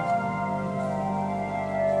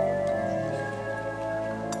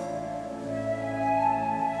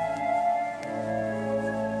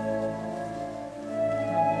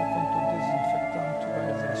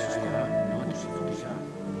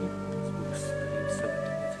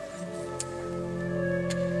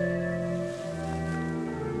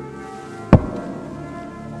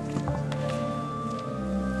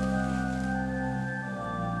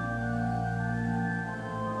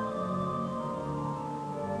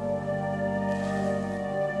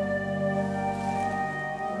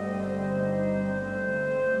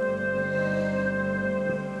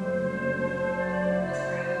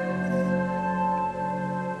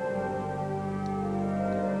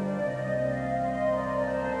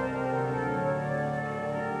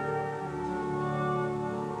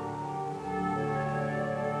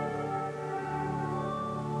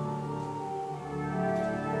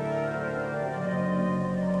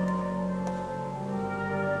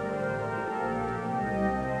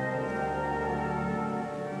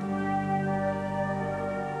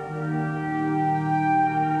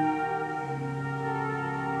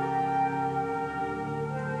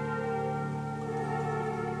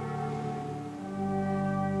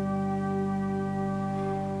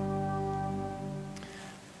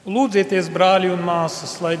 Lūdzieties, brāļi un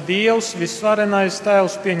māsas, lai Dievs, visvarenais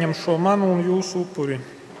Tēvs, pieņem šo manu un jūsu upuri.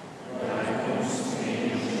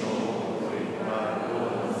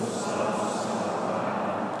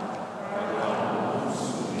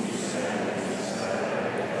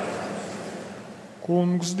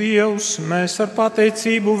 Kungs Dievs, mēs ar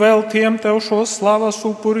pateicību veltiem Tev šo slavas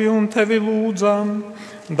upuri un Tevi lūdzam.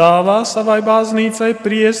 Dāvā savai baznīcai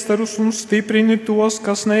priesterus un stiprini tos,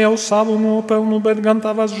 kas ne jau savu nopelnu, bet gan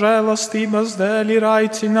Tavas žēlastības dēļ ir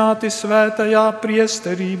aicināti svētajā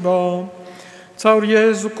priesterībā. Caur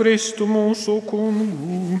Jēzu Kristu mūsu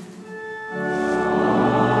Kungu.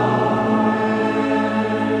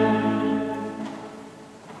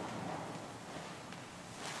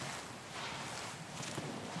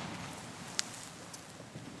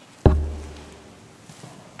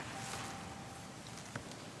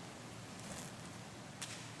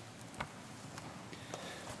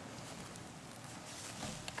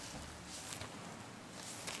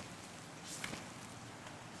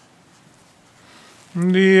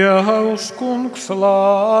 Dievs, Kungs,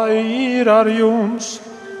 lai ir ar jums!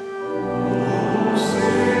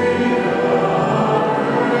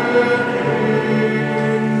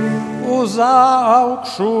 Uz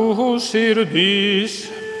augšu sirdīs!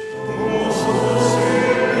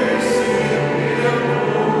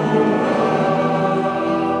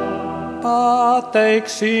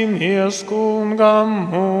 Pateiksimies Kungam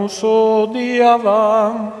mūsu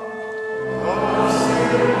Dievam!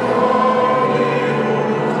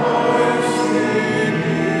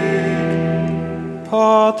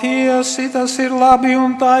 Patiesi tas ir labi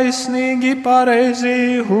un taisnīgi,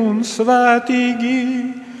 pareizi un svētīgi,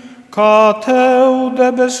 kā Tev,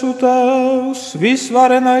 debesu Tēvs,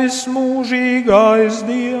 visvarenais mūžīgais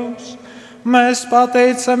Dievs, mēs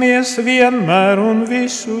pateicamies vienmēr un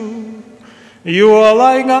visur, jo,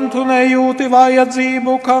 lai gan Tu nejūti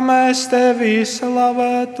vajadzību, ka mēs Tevi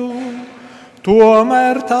slavētu,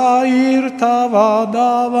 tomēr tā ir Tavā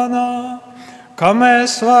dāvanā, ka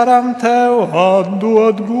mēs varam Tev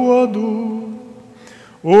atdot godu.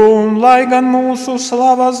 Un, lai gan mūsu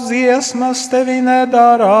slavas dziesmas Tevi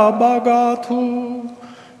nedara bagātu,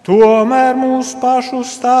 tomēr mūs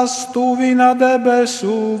pašus tās tuvina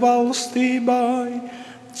debesu valstībai,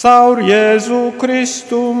 caur Jēzu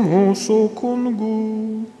Kristu mūsu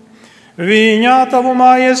Kungu. Viņa Tavu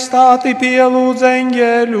majestāti pielūdz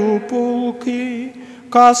eņģeļu pulki,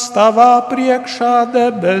 kas Tavā priekšā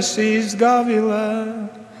debesīs gavilē.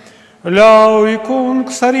 Ļauj,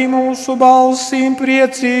 Kungs, arī mūsu balsīm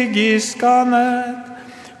priecīgi skanēt,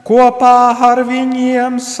 kopā ar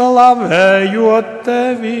viņiem slavējot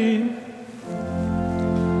Tevi.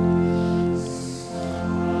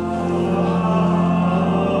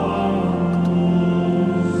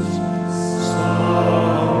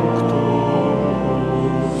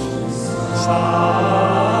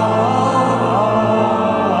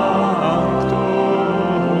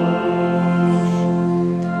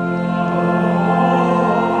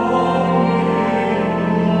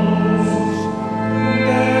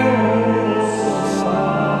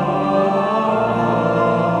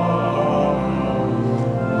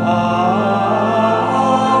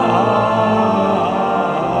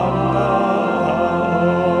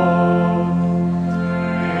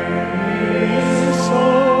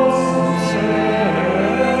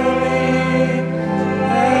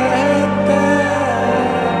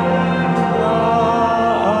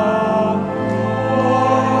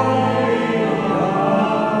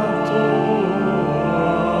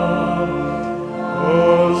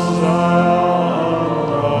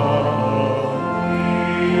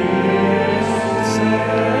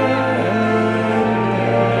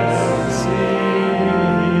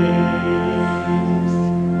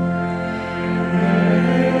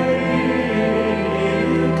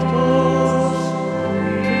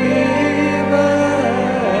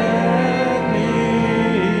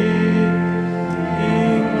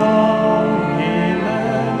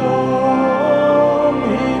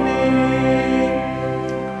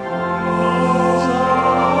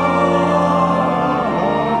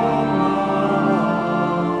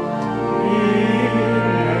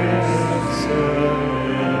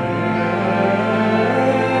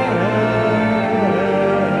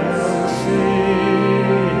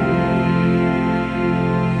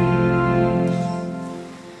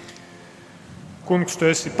 Kungs, Tu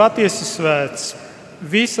esi patiesi svēts,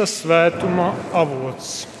 visa svētuma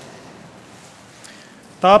avots.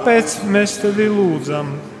 Tāpēc mēs Tevi lūdzam,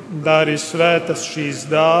 dari svētas šīs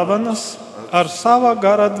dāvanas ar sava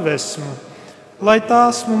gara dvesmu, lai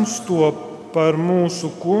tās mums top par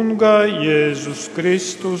mūsu Kunga Jēzus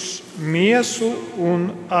Kristus miesu un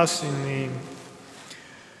asinīm.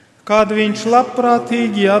 Kad viņš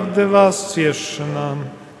labprātīgi atdevās ciešanām,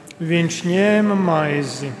 viņš ņēma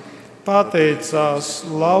maizi, pateicās,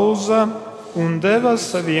 lauza un deva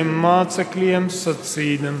saviem mācekļiem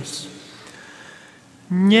sacīdams: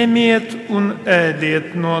 Ņemiet un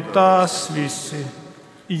ēdiet no tās visi,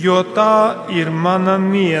 jo tā ir mana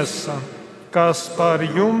miesa, kas par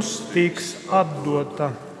jums tiks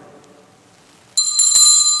atdota.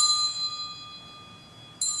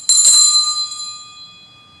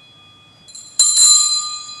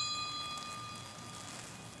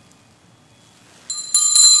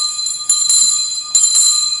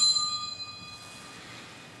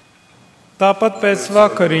 Tāpat pēc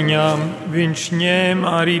vakariņām viņš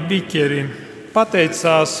ņēma arī biķeri,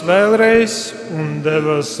 pateicās vēlreiz un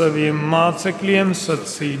deva saviem mācekļiem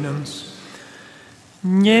sacīdams: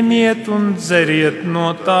 Ņemiet un dzeriet no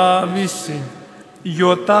tā visi,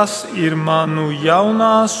 jo tas ir manu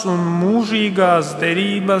jaunās un mūžīgās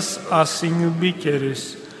derības asiņu biķeris,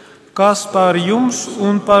 kas par jums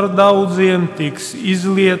un par daudziem tiks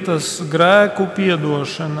izlietas grēku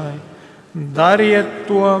piedošanai. Dariet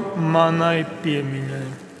to manai piemiņai.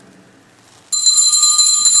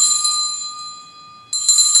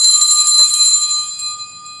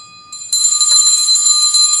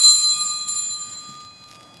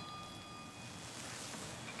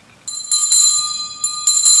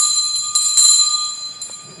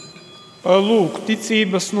 Lūk,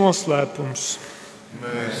 ticības noslēpums.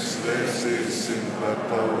 Mēs liecināsim par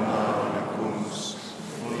tavu nāvi, Kungs,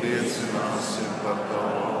 un liecināsim par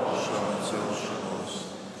tavu augšām celšanos,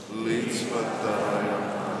 līdz pat tavai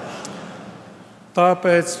atnākšanai.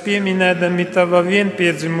 Tāpēc, pieminēdami tava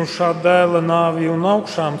vienpiedzimušā dēla nāvi un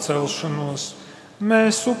augšām celšanos,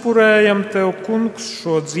 mēs upurējam tev, Kungs,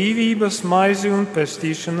 šo dzīvības maizi un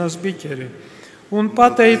pestīšanas biķeri. Un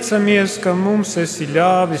pateicamies, ka mums esi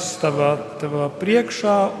ļāvis tavā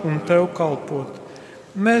priekšā un tev kalpot.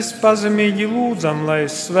 Mēs pazemīgi lūdzam, lai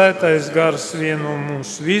svētais gars vieno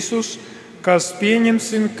mūs visus, kas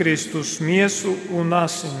pieņemsim Kristus miesu un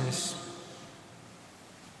asinis.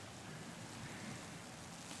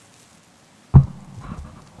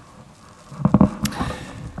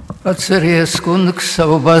 Atceries, Kungs,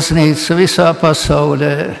 savu baznīcu visā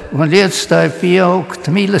pasaulē un liec tai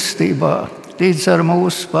pieaugt mīlestībā līdz ar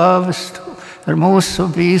mūsu pāvestu, ar mūsu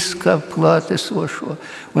bīskapu klātesošo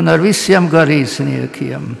un ar visiem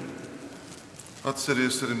garīdzniekiem.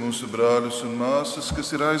 Atceries arī mūsu brāļus un māsas,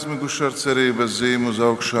 kas ir aizmiguši ar cerības zīmu uz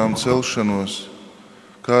augšām celšanos,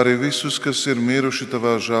 kā arī visus, kas ir miruši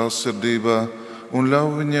tavā žēlsirdībā, un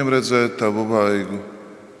ļauj viņiem redzēt tavu vaigu.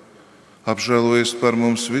 Apžēlojies par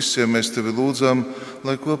mums visiem, mēs tevi lūdzam,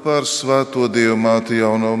 lai kopā ar Svēto Dievu māti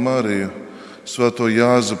Jauno Mariju, Svēto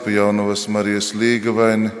Jāzepu Jaunavas Marijas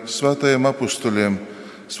līgavaini, svētajiem apustuļiem,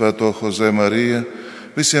 Svēto Jose Mariju,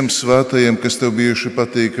 visiem svētajiem, kas tev bijuši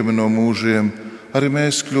patīkami no mūžiem, arī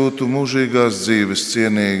mēs kļūtu mūžīgās dzīves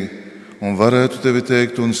cienīgi un varētu tevi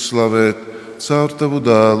teikt un slavēt caur tavu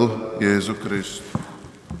dēlu Jēzu Kristu.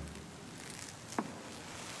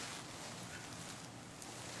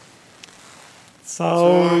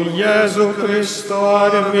 Caur Jēzu Kristu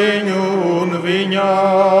ar viņu un viņā,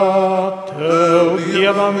 tev,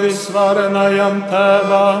 Dievam visvarenajam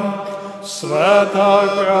Tēvam, svētā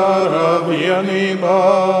gara vienībā,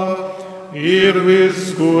 ir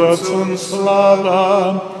viss gods un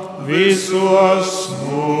slava visos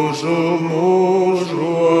mūžu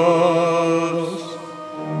mūžos.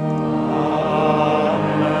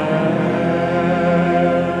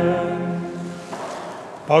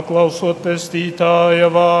 Paklausot pestītāja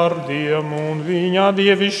vārdiem un viņa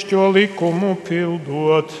dievišķo likumu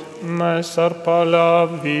pildot, mēs ar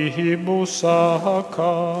paļāvību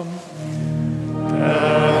sākam.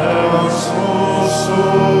 Tēvs mūsu,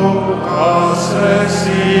 kas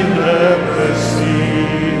esi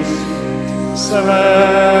debesīs,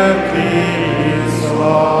 svētīts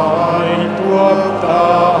lai top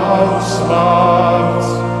tavs vārds,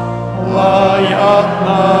 lai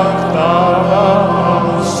atnāk tava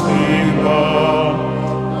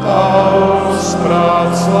tavs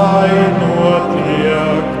prāts, lai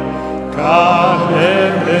notiek, kā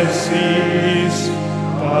debesīs,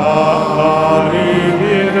 tā arī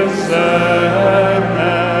virs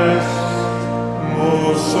zemes.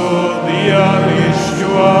 Mūsu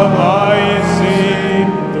dienišķo maizi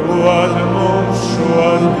dod mums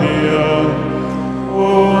šodien,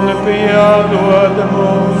 un piedod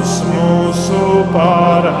mums mūsu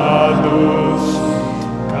parādus,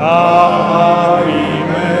 kā arī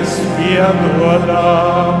mēs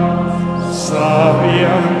piedodam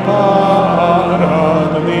saviem parādniekiem,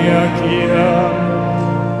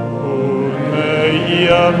 un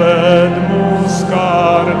neieved mūsu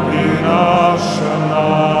kārdībā,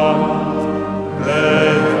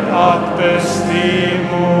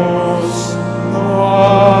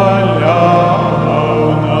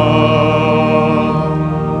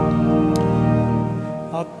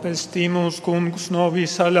 Atpestī mūs, Kungs, no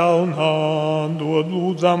visa ļaunā, dod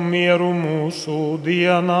lūdzam mieru mūsu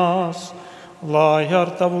dienās, lai ar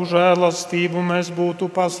Tavu žēlastību mēs būtu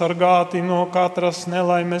pasargāti no katras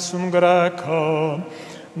nelaimes un grēkā,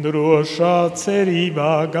 drošā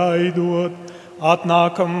cerībā gaidot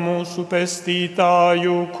atnākam mūsu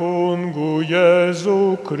pestītāju Kungu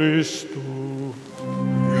Jēzu Kristu.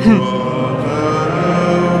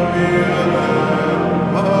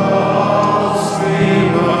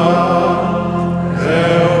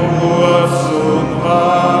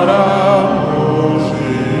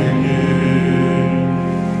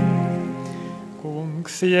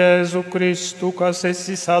 Jēzu Kristu, kas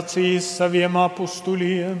esi sacījis saviem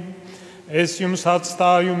apustuļiem, es jums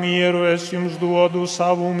atstāju mieru, es jums dodu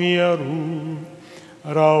savu mieru.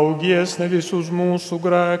 Raugies nevis uz mūsu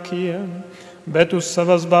grēkiem, bet uz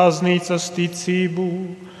savas baznīcas ticību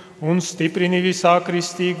un stiprini visā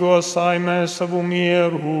kristīgo saimē savu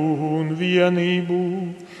mieru un vienību.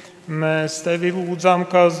 Mēs Tevi lūdzam,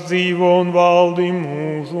 kas dzīvo un valdi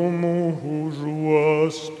mūžu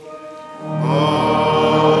mūžos.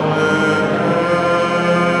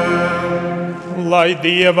 Lai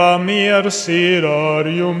Dieva miers ir ar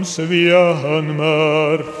jums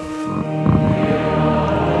vienmēr.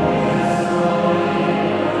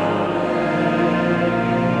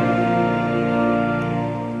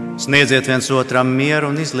 Sniedziet viens otram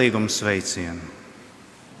mieru un izlīgumu sveicienu.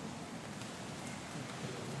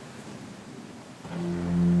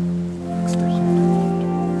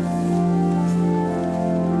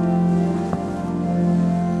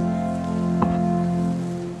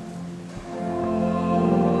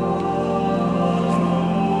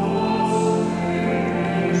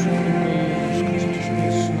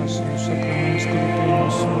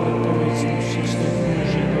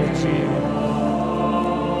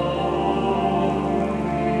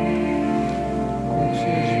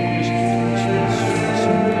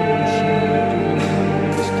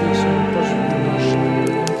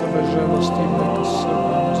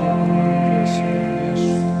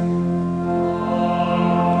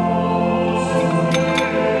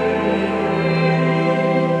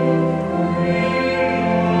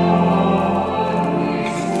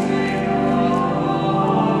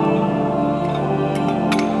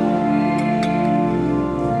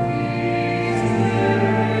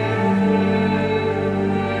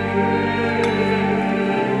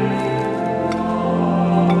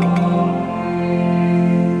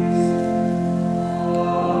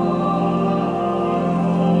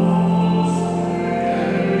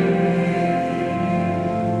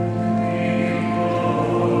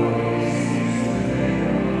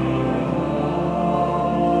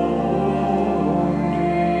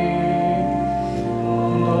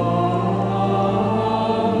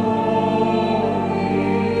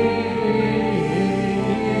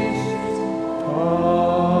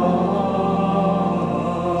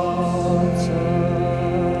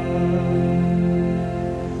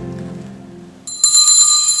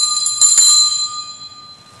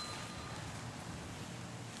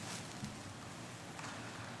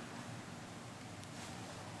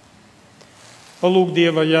 Lūk,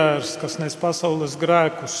 Dieva jērs, kas nes pasaules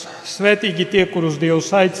grēkus. Svētīgi tie, kurus Dievs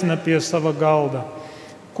aicina pie sava galda.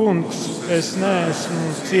 Kungs, es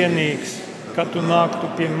neesmu cienīgs, ka tu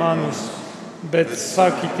nāktu pie manis, bet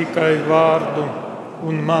saki tikai vārdu,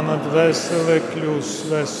 un mana dvēsele kļūs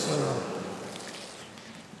vesela.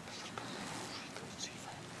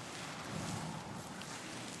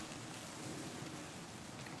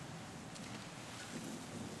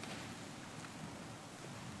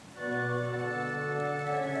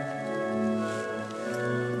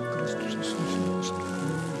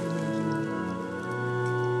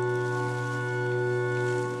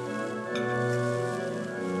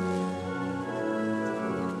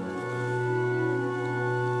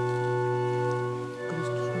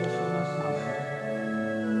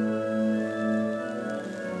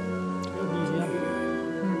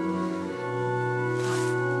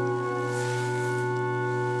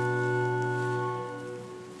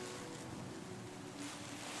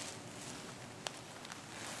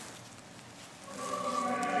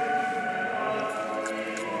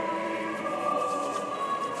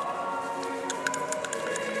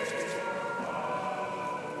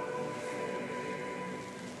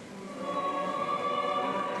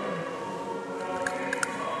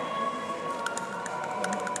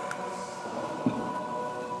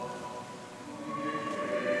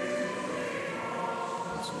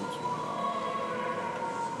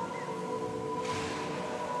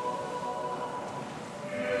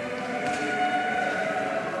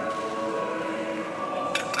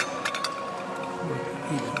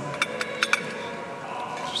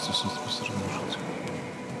 ir mūžu dzīve.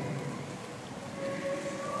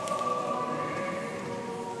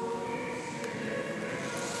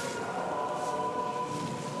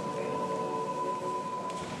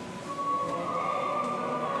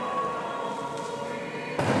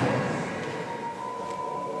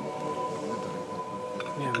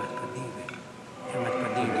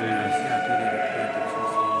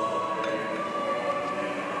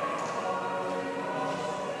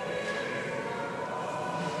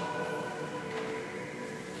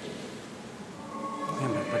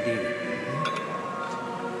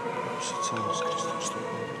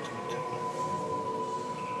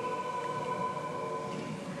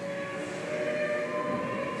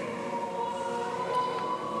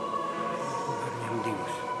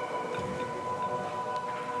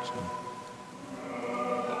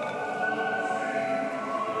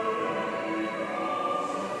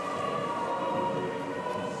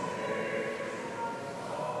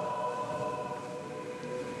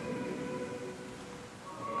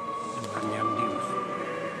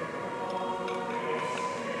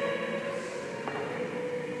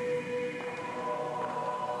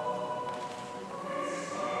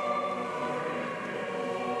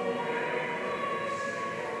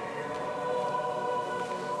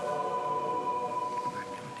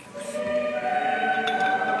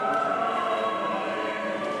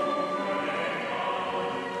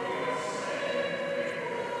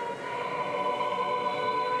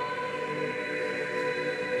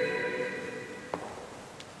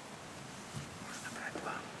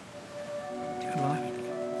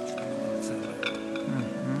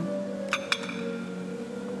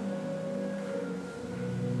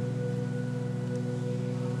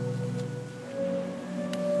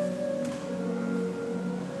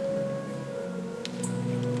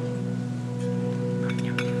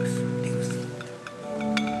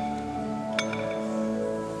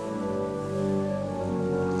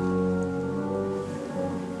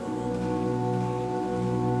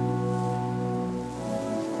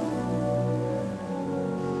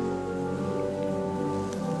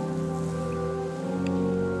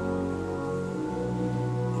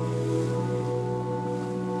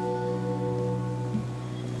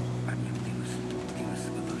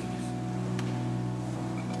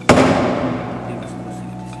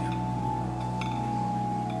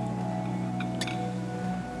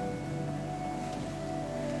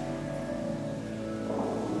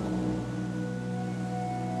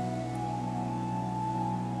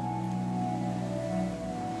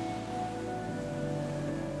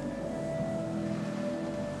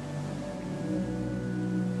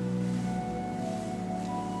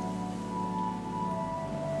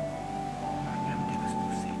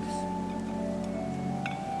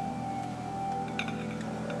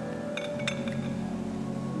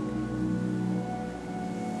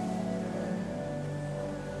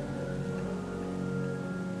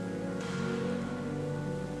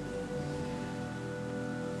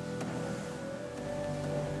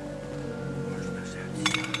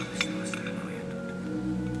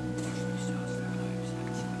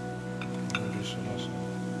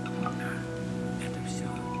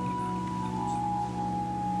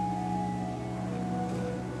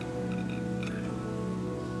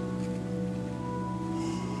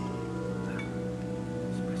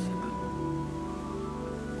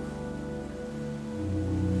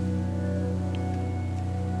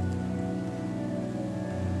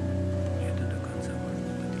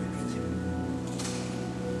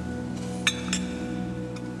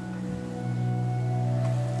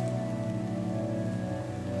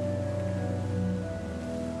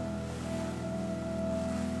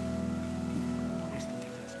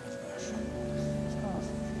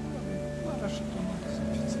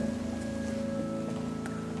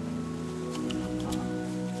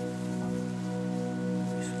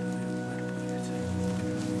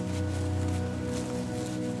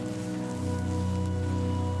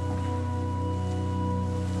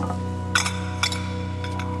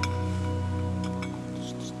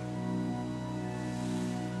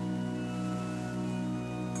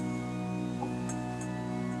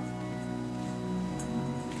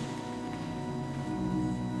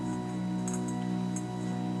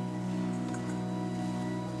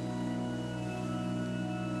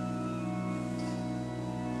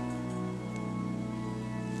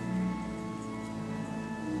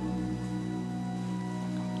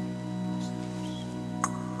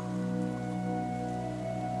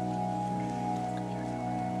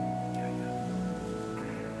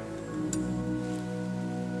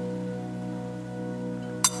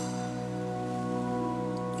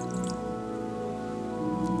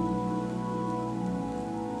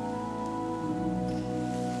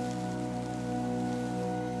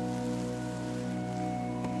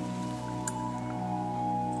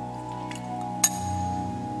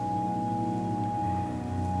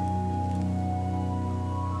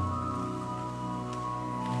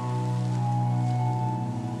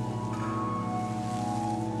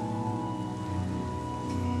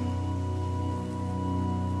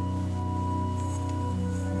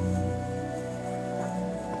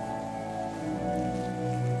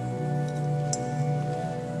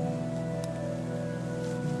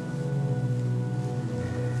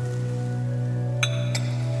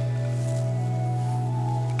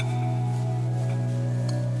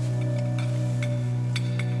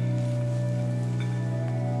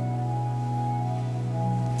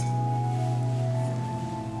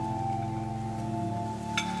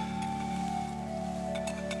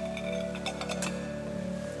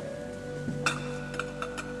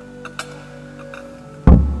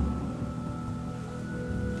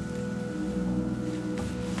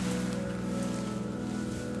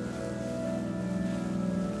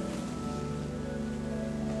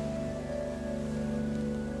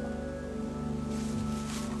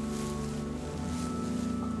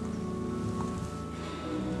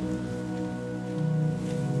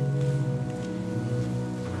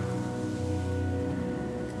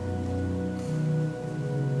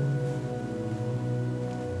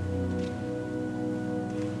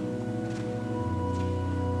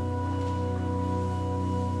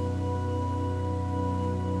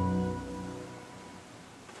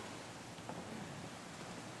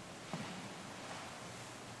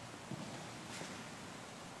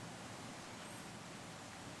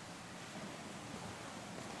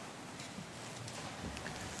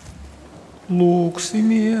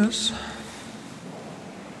 Lūksimies.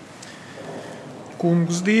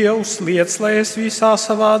 Kungs Dievs, liec, lai es visā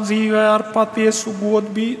savā dzīvē ar patiesu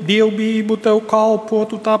godu dievbijību Tev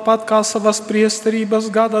kalpotu, tāpat kā savas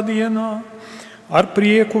priesterības gada dienā, ar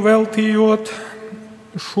prieku veltījot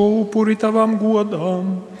šo upuri Tavam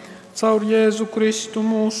godām, caur Jēzu Kristu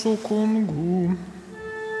mūsu Kungu.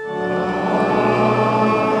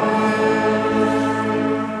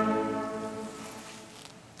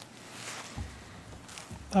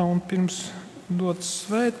 Tā, un pirms dot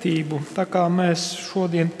svētību, tā kā mēs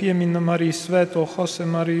šodien pieminam arī svēto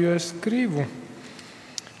Josemariju Escrivu,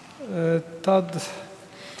 tad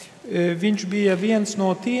viņš bija viens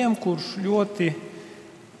no tiem, kurš ļoti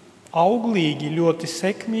auglīgi, ļoti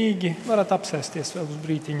sekmīgi, varat apsēsties vēl uz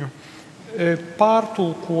brītiņu,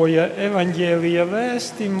 pārtulkoja evaņģēlija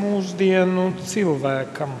vēsti mūsdienu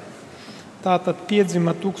cilvēkam. Tātad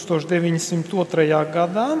piedzima 1902.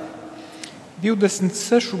 gadā.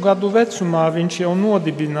 26 gadu vecumā viņš jau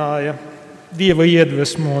nodibināja Dieva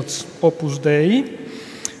iedvesmots Opus Dei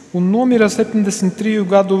un nomira 73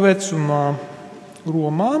 gadu vecumā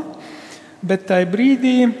Romā, bet tajā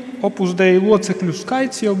brīdī Opus Dei locekļu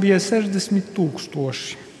skaits jau bija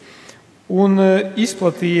 60,000 un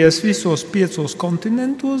izplatījies visos 5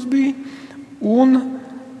 kontinentos bija un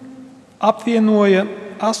apvienoja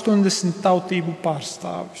 80 tautību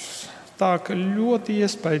pārstāvjus. Tā ka ļoti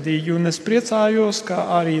iespaidīgi, un es priecājos,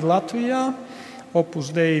 ka arī Latvijā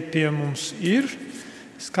Opus Dei pie mums ir.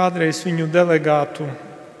 Es kādreiz viņu delegātu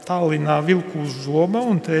Tallinā vilku uz zoba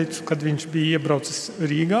un teicu, kad viņš bija iebraucis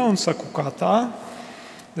Rīgā, un saku, kā tā,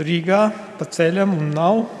 Rīgā pa ceļam un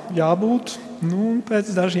nav jābūt. Nu,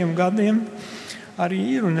 pēc dažiem gadiem arī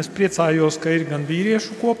ir, un es priecājos, ka ir gan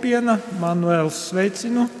vīriešu kopiena, Manuēls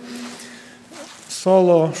sveicinu.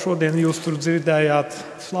 Solo šodien jūs tur dzirdējāt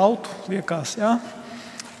flautu, liekas, jā.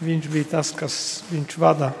 Viņš bija tas, kas viņš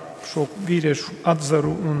vada šo vīriešu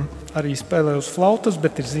atzaru un arī spēlē uz flautas,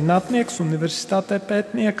 bet ir zinātnieks, universitātē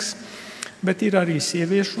pētnieks, bet ir arī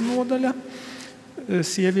sieviešu nodaļa,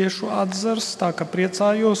 sieviešu atzars, tā ka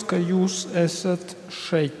priecājos, ka jūs esat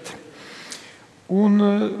šeit. Un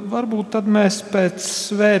varbūt tad mēs pēc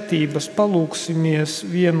svētības palūksimies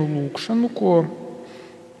vienu lūkšanu,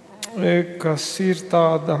 kas ir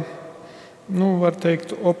tāda, var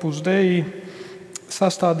teikt, Opus Dei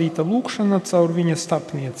sastādīta lūkšana caur viņa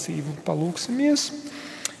starpniecību. Palūksimies.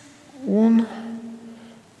 Un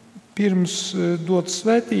pirms dot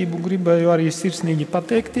svētību gribēju arī sirsnīgi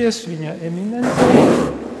pateikties viņa eminentei,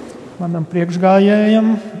 manam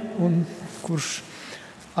priekšgājējam, kurš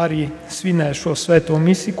arī svinē šo svēto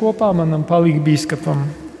misiju kopā, manam palīgbīskapam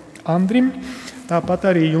Andrim.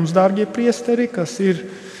 Tāpat arī jums, dārgie priesteri, kas ir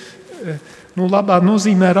labā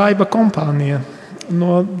nozīmē raiba kompānija.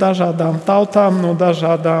 No dažādām tautām, no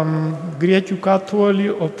dažādām grieķu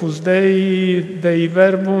katoļu, Opus Dei, Dei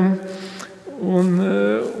Verbum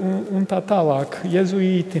un tā tālāk.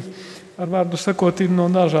 Jezuīti, ar vārdu sakot, ir no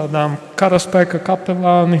dažādām karaspēka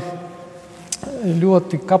kapelāni,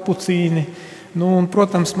 ļoti kapucīni. Un,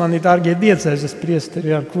 protams, mani dārgie diecēzes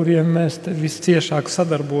priesteri, ar kuriem mēs visciešāk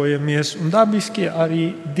sadarbojamies, un dabiskie arī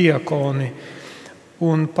diakoni.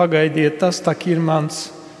 Un pagaidiet, tas tā ir mans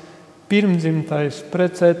pirmdzimtais,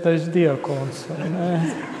 precētais diakons, vai ne?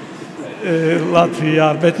 Latvijā,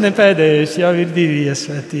 bet ne pēdējais, jau ir 2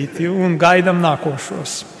 iesvētīti un gaidam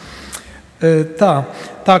nākošos.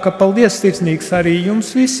 Tā ka paldies sirsnīgs arī jums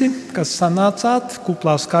visi, kas sanācāt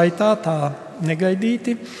kuplā skaitā, tā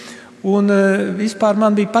negaidīti. Un vispār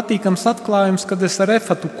man bija patīkams atklājums, kad es ar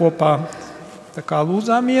Efatu kopā tā kā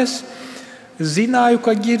lūzāmies. Zināju,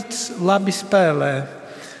 ka Girts labi spēlē,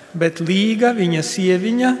 bet Līga, viņa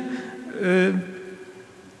sieviņa,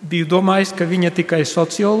 biju domājis, ka viņa tikai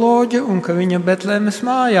socioloģe un ka viņa Betlēmes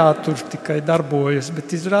mājā tur tikai darbojas,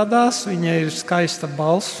 bet izrādās, viņa ir skaista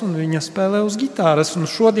balss un viņa spēlē uz gitāras. Un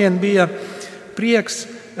šodien bija prieks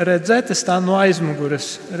redzēt, es tā no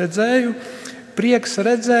aizmugures redzēju, prieks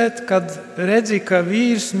redzēt, kad redzi, ka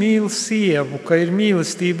vīrs mīl sievu, ka ir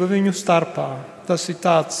mīlestība viņu starpā. Tas ir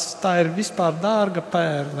tā ir vispār dārga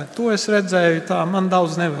pērle. To es redzēju, tā man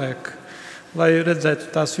daudz nevajag, lai redzētu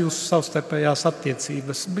tās jūsu savstarpējās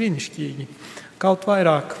attiecības. Brīnišķīgi. Kaut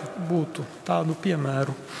vairāk būtu tādu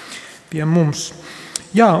piemēru pie mums.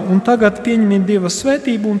 Jā, un tagad pieņemiet Dieva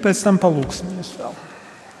svētību un pēc tam palūksimies vēl.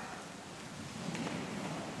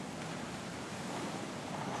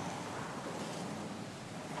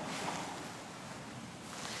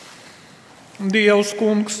 Dievs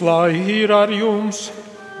kungs, lai ir ar jums.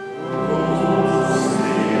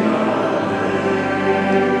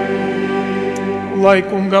 Lai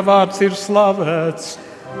kunga vārds ir slavēts.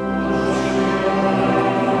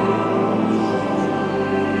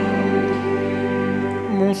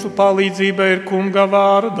 Mūsu palīdzība ir Kunga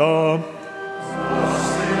vārdā.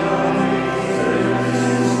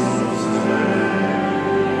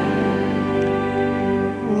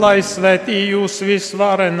 Lai svētī jūs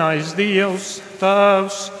visvarenais Dievs,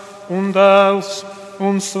 Tēvs un Dēls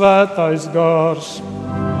un Svētais Gārs.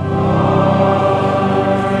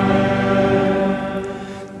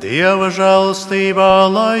 Dieva žēlastībā,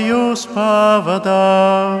 lai jūs pavadā.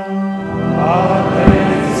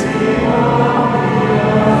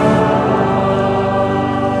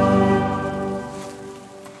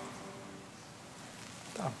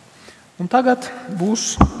 Un tagad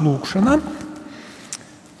būs lūkšana.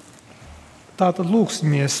 Tātad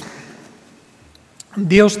lūksimies.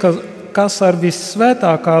 Dievs, kas ar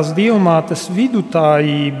vissvētākās Dievmātes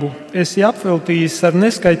vidutājību esi apveltījis ar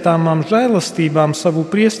neskaitāmām žēlastībām savu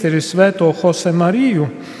priesteri Svēto Jose Mariju,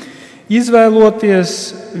 izvēloties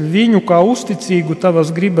viņu kā uzticīgu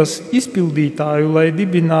tavas gribas izpildītāju, lai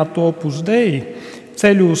dibinātu Opus Dei,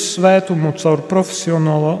 ceļu uz svētumu caur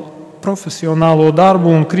profesionālo darbu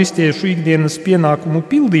un kristiešu ikdienas pienākumu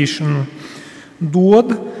pildīšanu,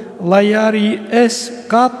 dod, lai arī es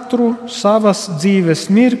katru savas dzīves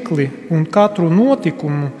mirkli un katru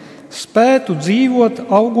notikumu spētu dzīvot,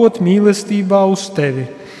 augot mīlestībā uz tevi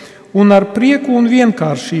un ar prieku un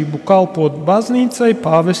vienkāršību kalpot baznīcai,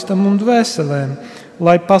 pāvestam un dvēselēm,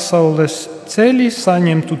 lai pasaules ceļi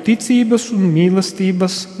saņemtu ticības un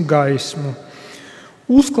mīlestības gaismu.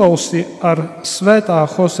 Uzklausi ar Svētā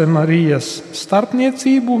Jose Marijas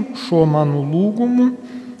starpniecību šo manu lūgumu.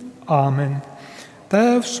 Āmen.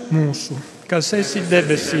 Tēvs mūsu, kas esi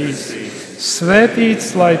debesīs,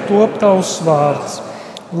 svētīts, lai top tavs vārds,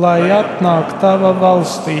 lai atnāk tava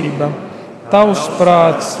valstība, tavs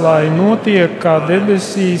prāts, lai notiek kā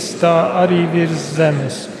debesīs, tā arī virs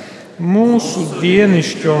zemes. Mūsu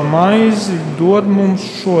dienišķo maizi dod mums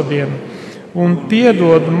šodien, un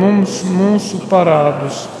piedod mums mūsu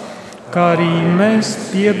parādus, kā arī mēs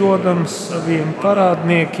piedodam saviem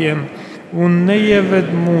parādniekiem, un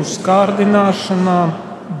neieved mūsu kārdināšanā,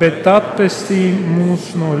 bet atpestī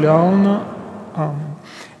mūs no ļauna. Amen.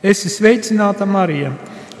 Esi sveicināta, Marija,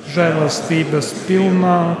 žēlastības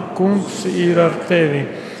pilnā, Kungs ir ar tevi.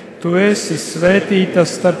 Tu esi svētīta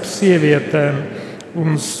starp sievietēm,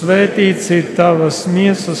 un svētīts ir tavas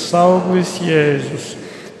miesas auglis Jēzus.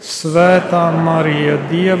 Svētā Marija,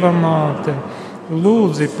 Dieva māte,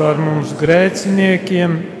 lūdzi par mums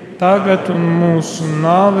grēciniekiem, tagad un mūsu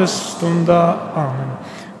nāves stundā. Āmen.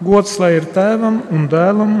 Gods lai ir Tēvam un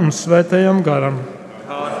Dēlam un Svētajam Garam.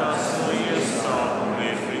 Kā tas no iesākuma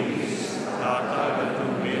ir bijis, tā tagad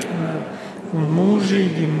un vienmēr. Un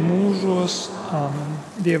mūžīgi mūžos. Āmen.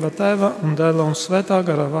 Dieva Tēva un Dēla un Svētā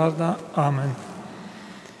Gara vārdā. Āmen.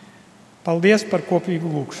 Paldies par kopīgu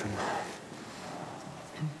lūkšanu.